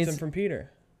differentiates him from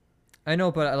Peter. I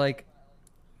know, but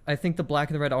I think the black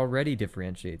and the red already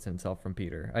differentiates himself from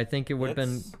Peter. I think it would have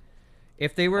been...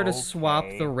 If they were to swap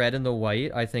the red and the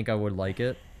white, I think I would like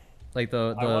it. Like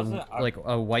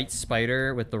a white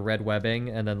spider with the red webbing,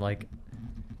 and then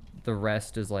the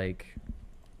rest is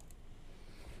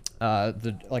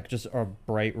just a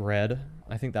bright red.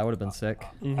 I think that would have been sick.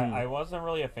 Mm-hmm. I wasn't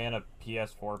really a fan of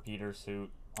PS4 Peter's suit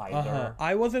either.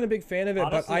 I wasn't a big fan of it,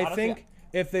 but I think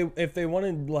if they want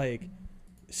to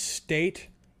state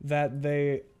that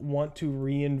they want to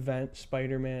reinvent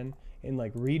Spider-Man and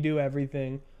redo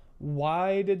everything,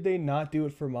 why did they not do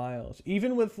it for Miles?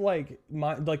 Even with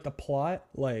the plot,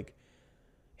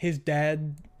 his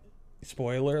dad,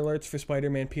 spoiler alerts for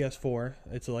Spider-Man PS4,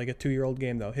 it's a 2-year-old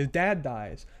game though, his dad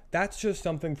dies. That's just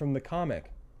something from the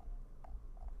comic.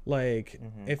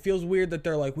 It feels weird that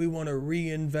they're we want to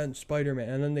reinvent Spider-Man,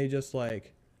 and then they just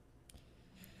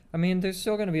I mean, there's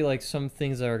still going to be some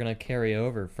things that are going to carry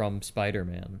over from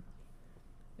Spider-Man.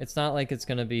 It's not like it's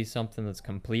going to be something that's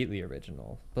completely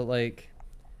original, but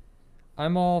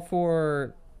I'm all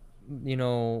for,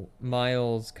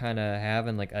 Miles kind of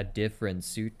having a different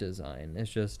suit design.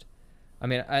 It's just, I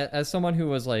mean, as someone who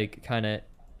was kind of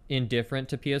indifferent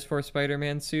to PS4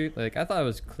 Spider-Man suit, I thought it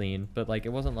was clean, but it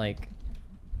wasn't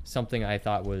something I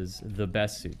thought was the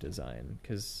best suit design,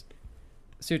 because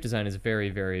suit design is very,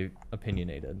 very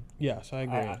opinionated. Yes, I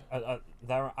agree.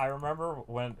 I remember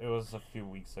when it was a few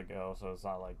weeks ago, so it's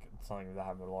not like something that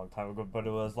happened a long time ago. But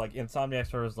it was like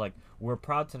Insomniac was like, "We're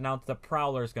proud to announce the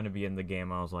Prowler is going to be in the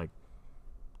game." I was like,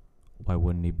 "Why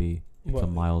wouldn't he be? It's What? a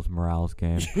Miles Morales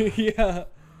game." Yeah.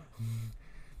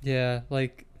 Yeah,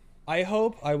 like I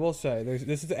hope, I will say,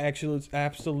 this is actually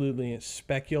absolutely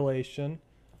speculation.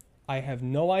 I have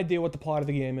no idea what the plot of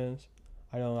the game is.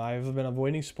 I don't know. I've been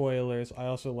avoiding spoilers. I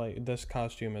also like this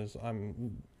costume is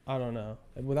I don't know.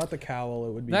 Without the cowl,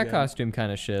 it would be that good. costume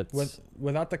kind of shits.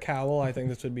 Without the cowl, I think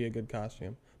this would be a good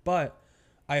costume. But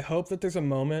I hope that there's a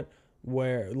moment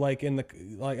where, like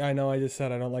I know I just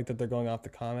said I don't like that they're going off the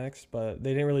comics, but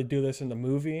they didn't really do this in the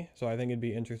movie, so I think it'd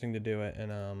be interesting to do it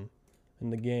in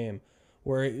the game,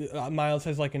 where Miles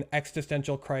has like an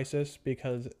existential crisis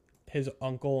because his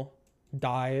uncle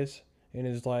dies and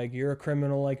is like, "You're a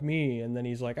criminal like me," and then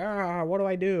he's like, "What do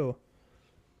I do?"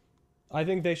 I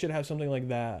think they should have something like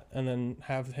that, and then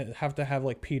have to have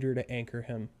like Peter to anchor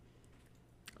him.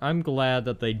 I'm glad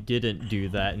that they didn't do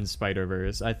that in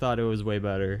Spider-Verse. I thought it was way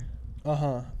better.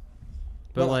 Uh-huh.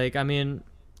 But, Well, like, I mean,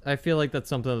 I feel like that's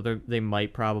something that they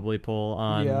might probably pull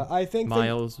on Yeah, I think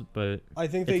Miles, but I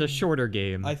think it's they a shorter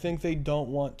game. I think they don't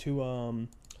want to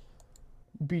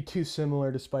be too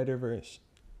similar to Spider-Verse.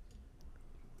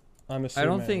 I'm I assuming.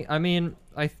 don't think. I mean,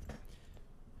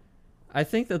 I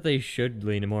think that they should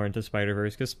lean more into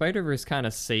Spider-Verse because Spider-Verse kind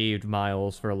of saved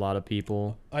Miles for a lot of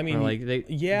people. I mean, Or, like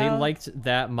they liked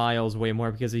that Miles way more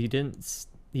because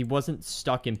he wasn't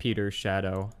stuck in Peter's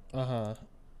shadow. Uh-huh.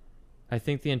 I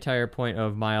think the entire point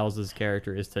of Miles's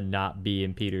character is to not be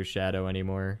in Peter's shadow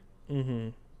anymore. Mm-hmm.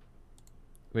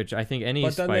 Which I think any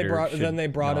But then spider they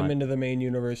brought him not. into the main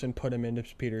universe and put him into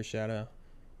Peter's shadow,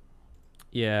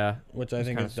 Yeah, which I it's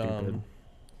think kinda is dumb. stupid.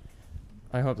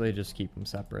 I hope they just keep them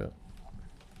separate.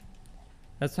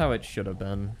 That's how it should have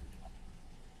been.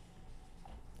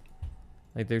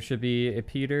 Like there should be a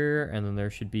Peter and then there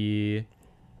should be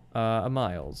a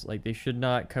Miles. Like they should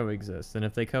not coexist. And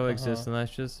if they coexist, then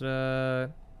that's just I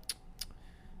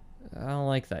don't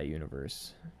like that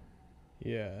universe.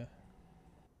 Yeah.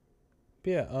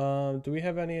 But yeah. Do we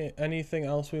have anything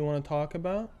else we want to talk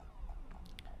about?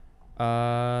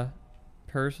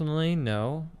 Personally,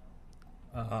 no.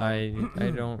 Uh-huh. I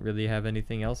don't really have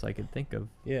anything else I could think of.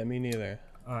 Yeah, me neither.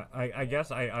 I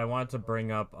guess I wanted to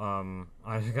bring up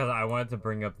because I wanted to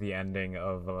bring up the ending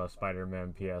of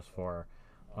Spider-Man PS4.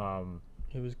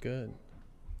 It was good.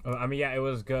 I mean, yeah, it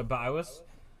was good, but I was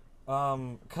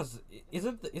because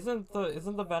isn't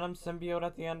the Venom symbiote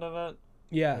at the end of it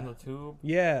in Yeah. the tube?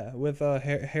 Yeah, with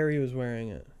Harry was wearing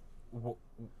it.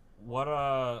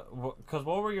 Because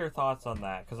what were your thoughts on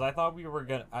that? Because I thought we were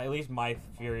gonna, at least my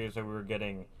theory is that we were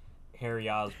getting Harry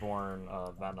Osborn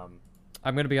Venom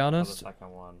I'm gonna be for the honest.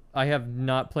 second one. I have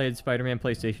not played Spider-Man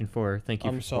PlayStation 4. Thank you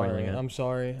I'm for spoiling sorry. it. I'm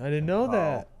sorry. I didn't know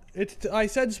that. I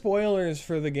said spoilers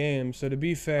for the game, so to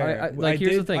be fair,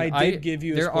 Here's the thing. I did give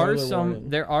you a spoiler warning.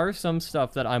 There are some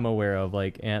stuff that I'm aware of,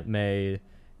 like Aunt May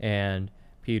and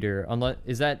Peter. Unless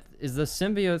is the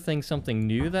symbiote thing something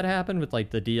new that happened with like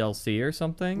the DLC or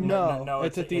something? No,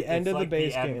 it's at the end of the like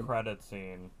base the end game. credit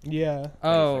scene. Yeah.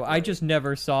 Oh, I basically. just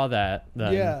never saw that.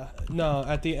 Then. Yeah. No,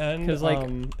 at the end, 'Cause, like,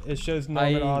 it shows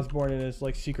Norman I- Osborn in his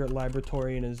like secret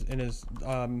laboratory in his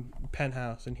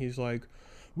penthouse, and he's like,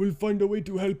 "We'll find a way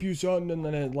to help you, son." And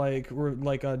then it like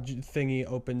a thingy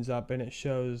opens up, and it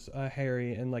shows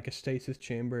Harry in like a stasis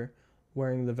chamber,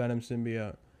 wearing the Venom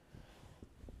symbiote.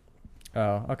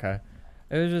 Oh, okay.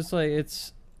 It was just like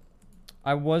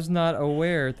I was not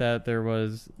aware that there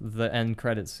was the end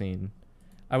credit scene.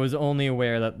 I was only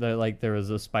aware that there was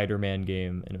a Spider-Man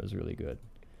game and it was really good.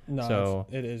 No, So-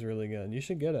 it is really good. You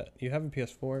should get it. You have a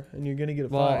PS4, and you're gonna get a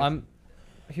Well, 5.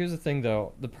 here's the thing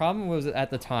though. The problem was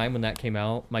at the time when that came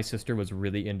out, my sister was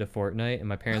really into Fortnite and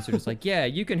my parents were just like, "Yeah,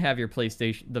 you can have your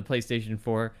the PlayStation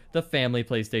 4, the family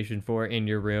PlayStation 4 in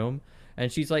your room."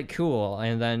 And she's like, "Cool."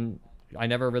 And then I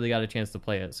never really got a chance to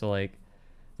play it. So like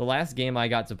the last game I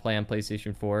got to play on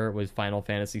PlayStation 4 was Final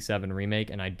Fantasy VII Remake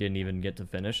and I didn't even get to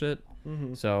finish it.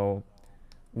 Mm-hmm. So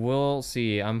we'll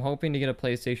see. I'm hoping to get a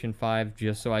PlayStation 5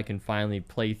 just so I can finally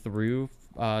play through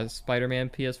Spider-Man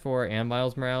PS4 and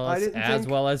Miles Morales as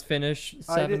well as finish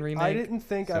 7 Remake. I didn't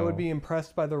think I would So- be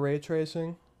impressed by the ray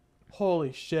tracing.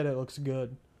 Holy shit, it looks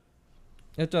good.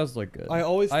 It does look good. I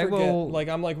always forget. will-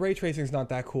 I'm like, ray tracing's not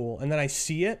that cool, and then I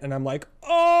see it, and I'm like,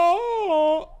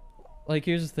 oh. Like,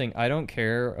 here's the thing. I don't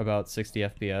care about 60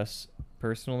 FPS,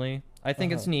 personally. I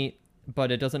think it's neat,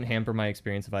 but it doesn't hamper my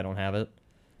experience if I don't have it.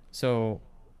 So,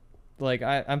 like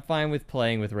I'm fine with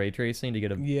playing with ray tracing to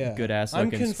get a good ass I'm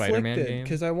looking Spider-Man conflicted game.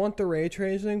 because I want the ray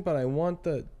tracing, but I want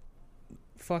the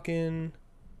fucking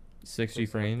 60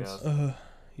 frames.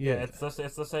 Yeah, it's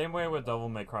the same way with Devil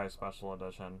May Cry Special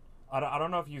Edition. I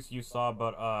don't know if you saw,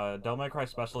 but Devil May Cry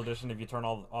Special Edition, if you turn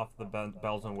off the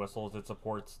bells and whistles, it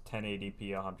supports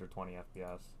 1080p 120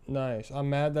 FPS. Nice. I'm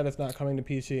mad that it's not coming to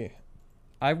PC.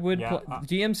 I would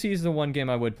DMC is the one game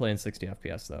I would play in 60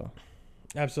 FPS though.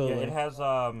 Absolutely. Yeah, it has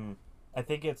I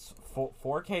think it's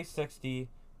 4K 60,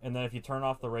 and then if you turn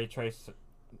off the ray trace,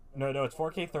 no, it's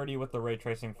 4K 30 with the ray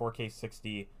tracing, 4K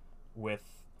 60 with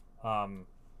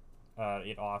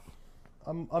it off.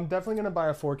 I'm definitely gonna buy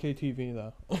a 4K TV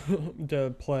though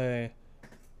to play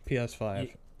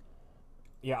PS5.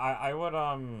 Yeah, I would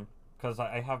because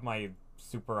I have my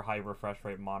super high refresh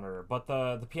rate monitor, but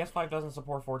the PS5 doesn't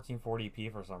support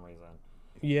 1440p for some reason.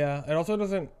 Yeah, it also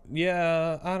doesn't.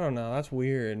 Yeah, I don't know. That's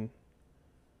weird.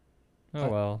 Oh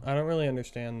well. I don't really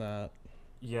understand that.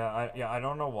 Yeah, I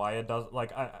don't know why it does.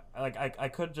 I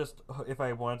could just, if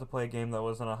I wanted to play a game that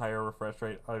was in a higher refresh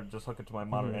rate, I would just hook it to my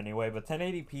monitor anyway. But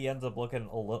 1080p ends up looking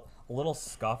a little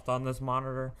scuffed on this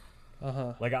monitor.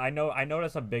 Like I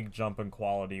notice a big jump in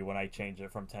quality when I change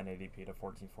it from 1080p to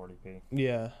 1440p.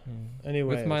 Yeah.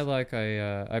 Anyway. With my luck,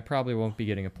 I probably won't be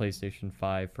getting a PlayStation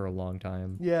 5 for a long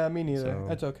time. Yeah, me neither. So-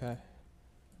 That's okay.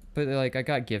 But like I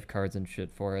got gift cards and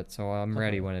shit for it, so I'm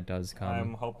ready when it does come.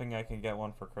 I'm hoping I can get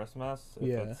one for Christmas if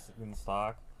it's in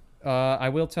stock. I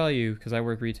will tell you, because I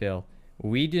work retail,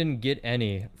 we didn't get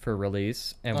any for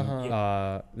release, and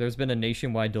there's been a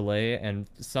nationwide delay, and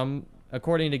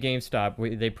according to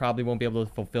GameStop, they probably won't be able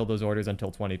to fulfill those orders until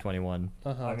 2021.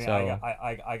 I mean, So-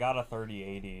 I got a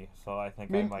 3080, so I think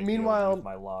I might meanwhile- use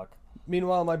my luck.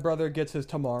 Meanwhile, my brother gets his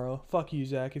tomorrow. Fuck you,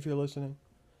 Zach, if you're listening.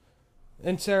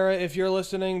 And Sarah, if you're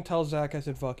listening, tell Zach I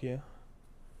said fuck you.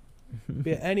 But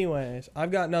yeah, anyways,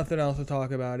 I've got nothing else to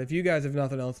talk about. If you guys have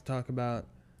nothing else to talk about,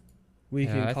 we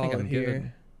can I call think it I'm here.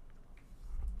 good.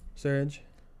 Serge?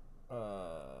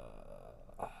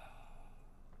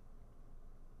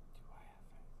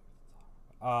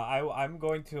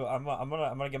 I'm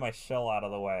gonna get my shell out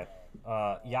of the way.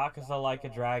 Yakuza Like a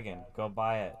Dragon. Go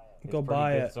buy it. It's Go pretty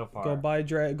buy good it. So far. Go buy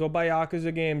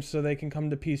Yakuza games so they can come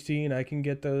to PC and I can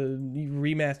get the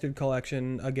remastered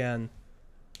collection again.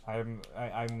 I'm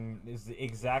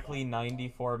exactly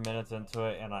 94 minutes into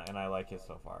it, and I like it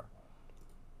so far.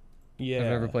 Yeah. I've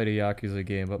never played a Yakuza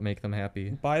game, but make them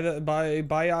happy. Buy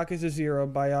Yakuza 0,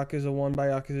 buy Yakuza 1, buy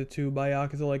Yakuza 2, buy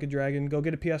Yakuza Like a Dragon. Go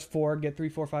get a PS4, get 3,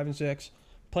 4, 5, and 6.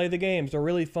 Play the games. They're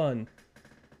really fun.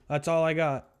 That's all I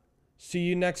got. See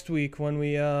you next week when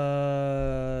we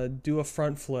do a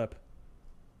front flip.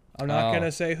 I'm not going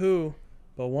to say who,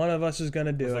 but one of us is going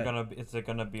to do it. Is it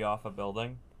gonna be off a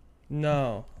building?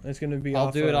 No, it's going to be I'll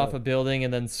off do it off a building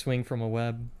and then swing from a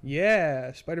web.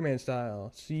 Yeah, Spider-Man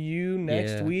style. See you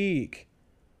next week.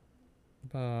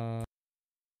 Bye.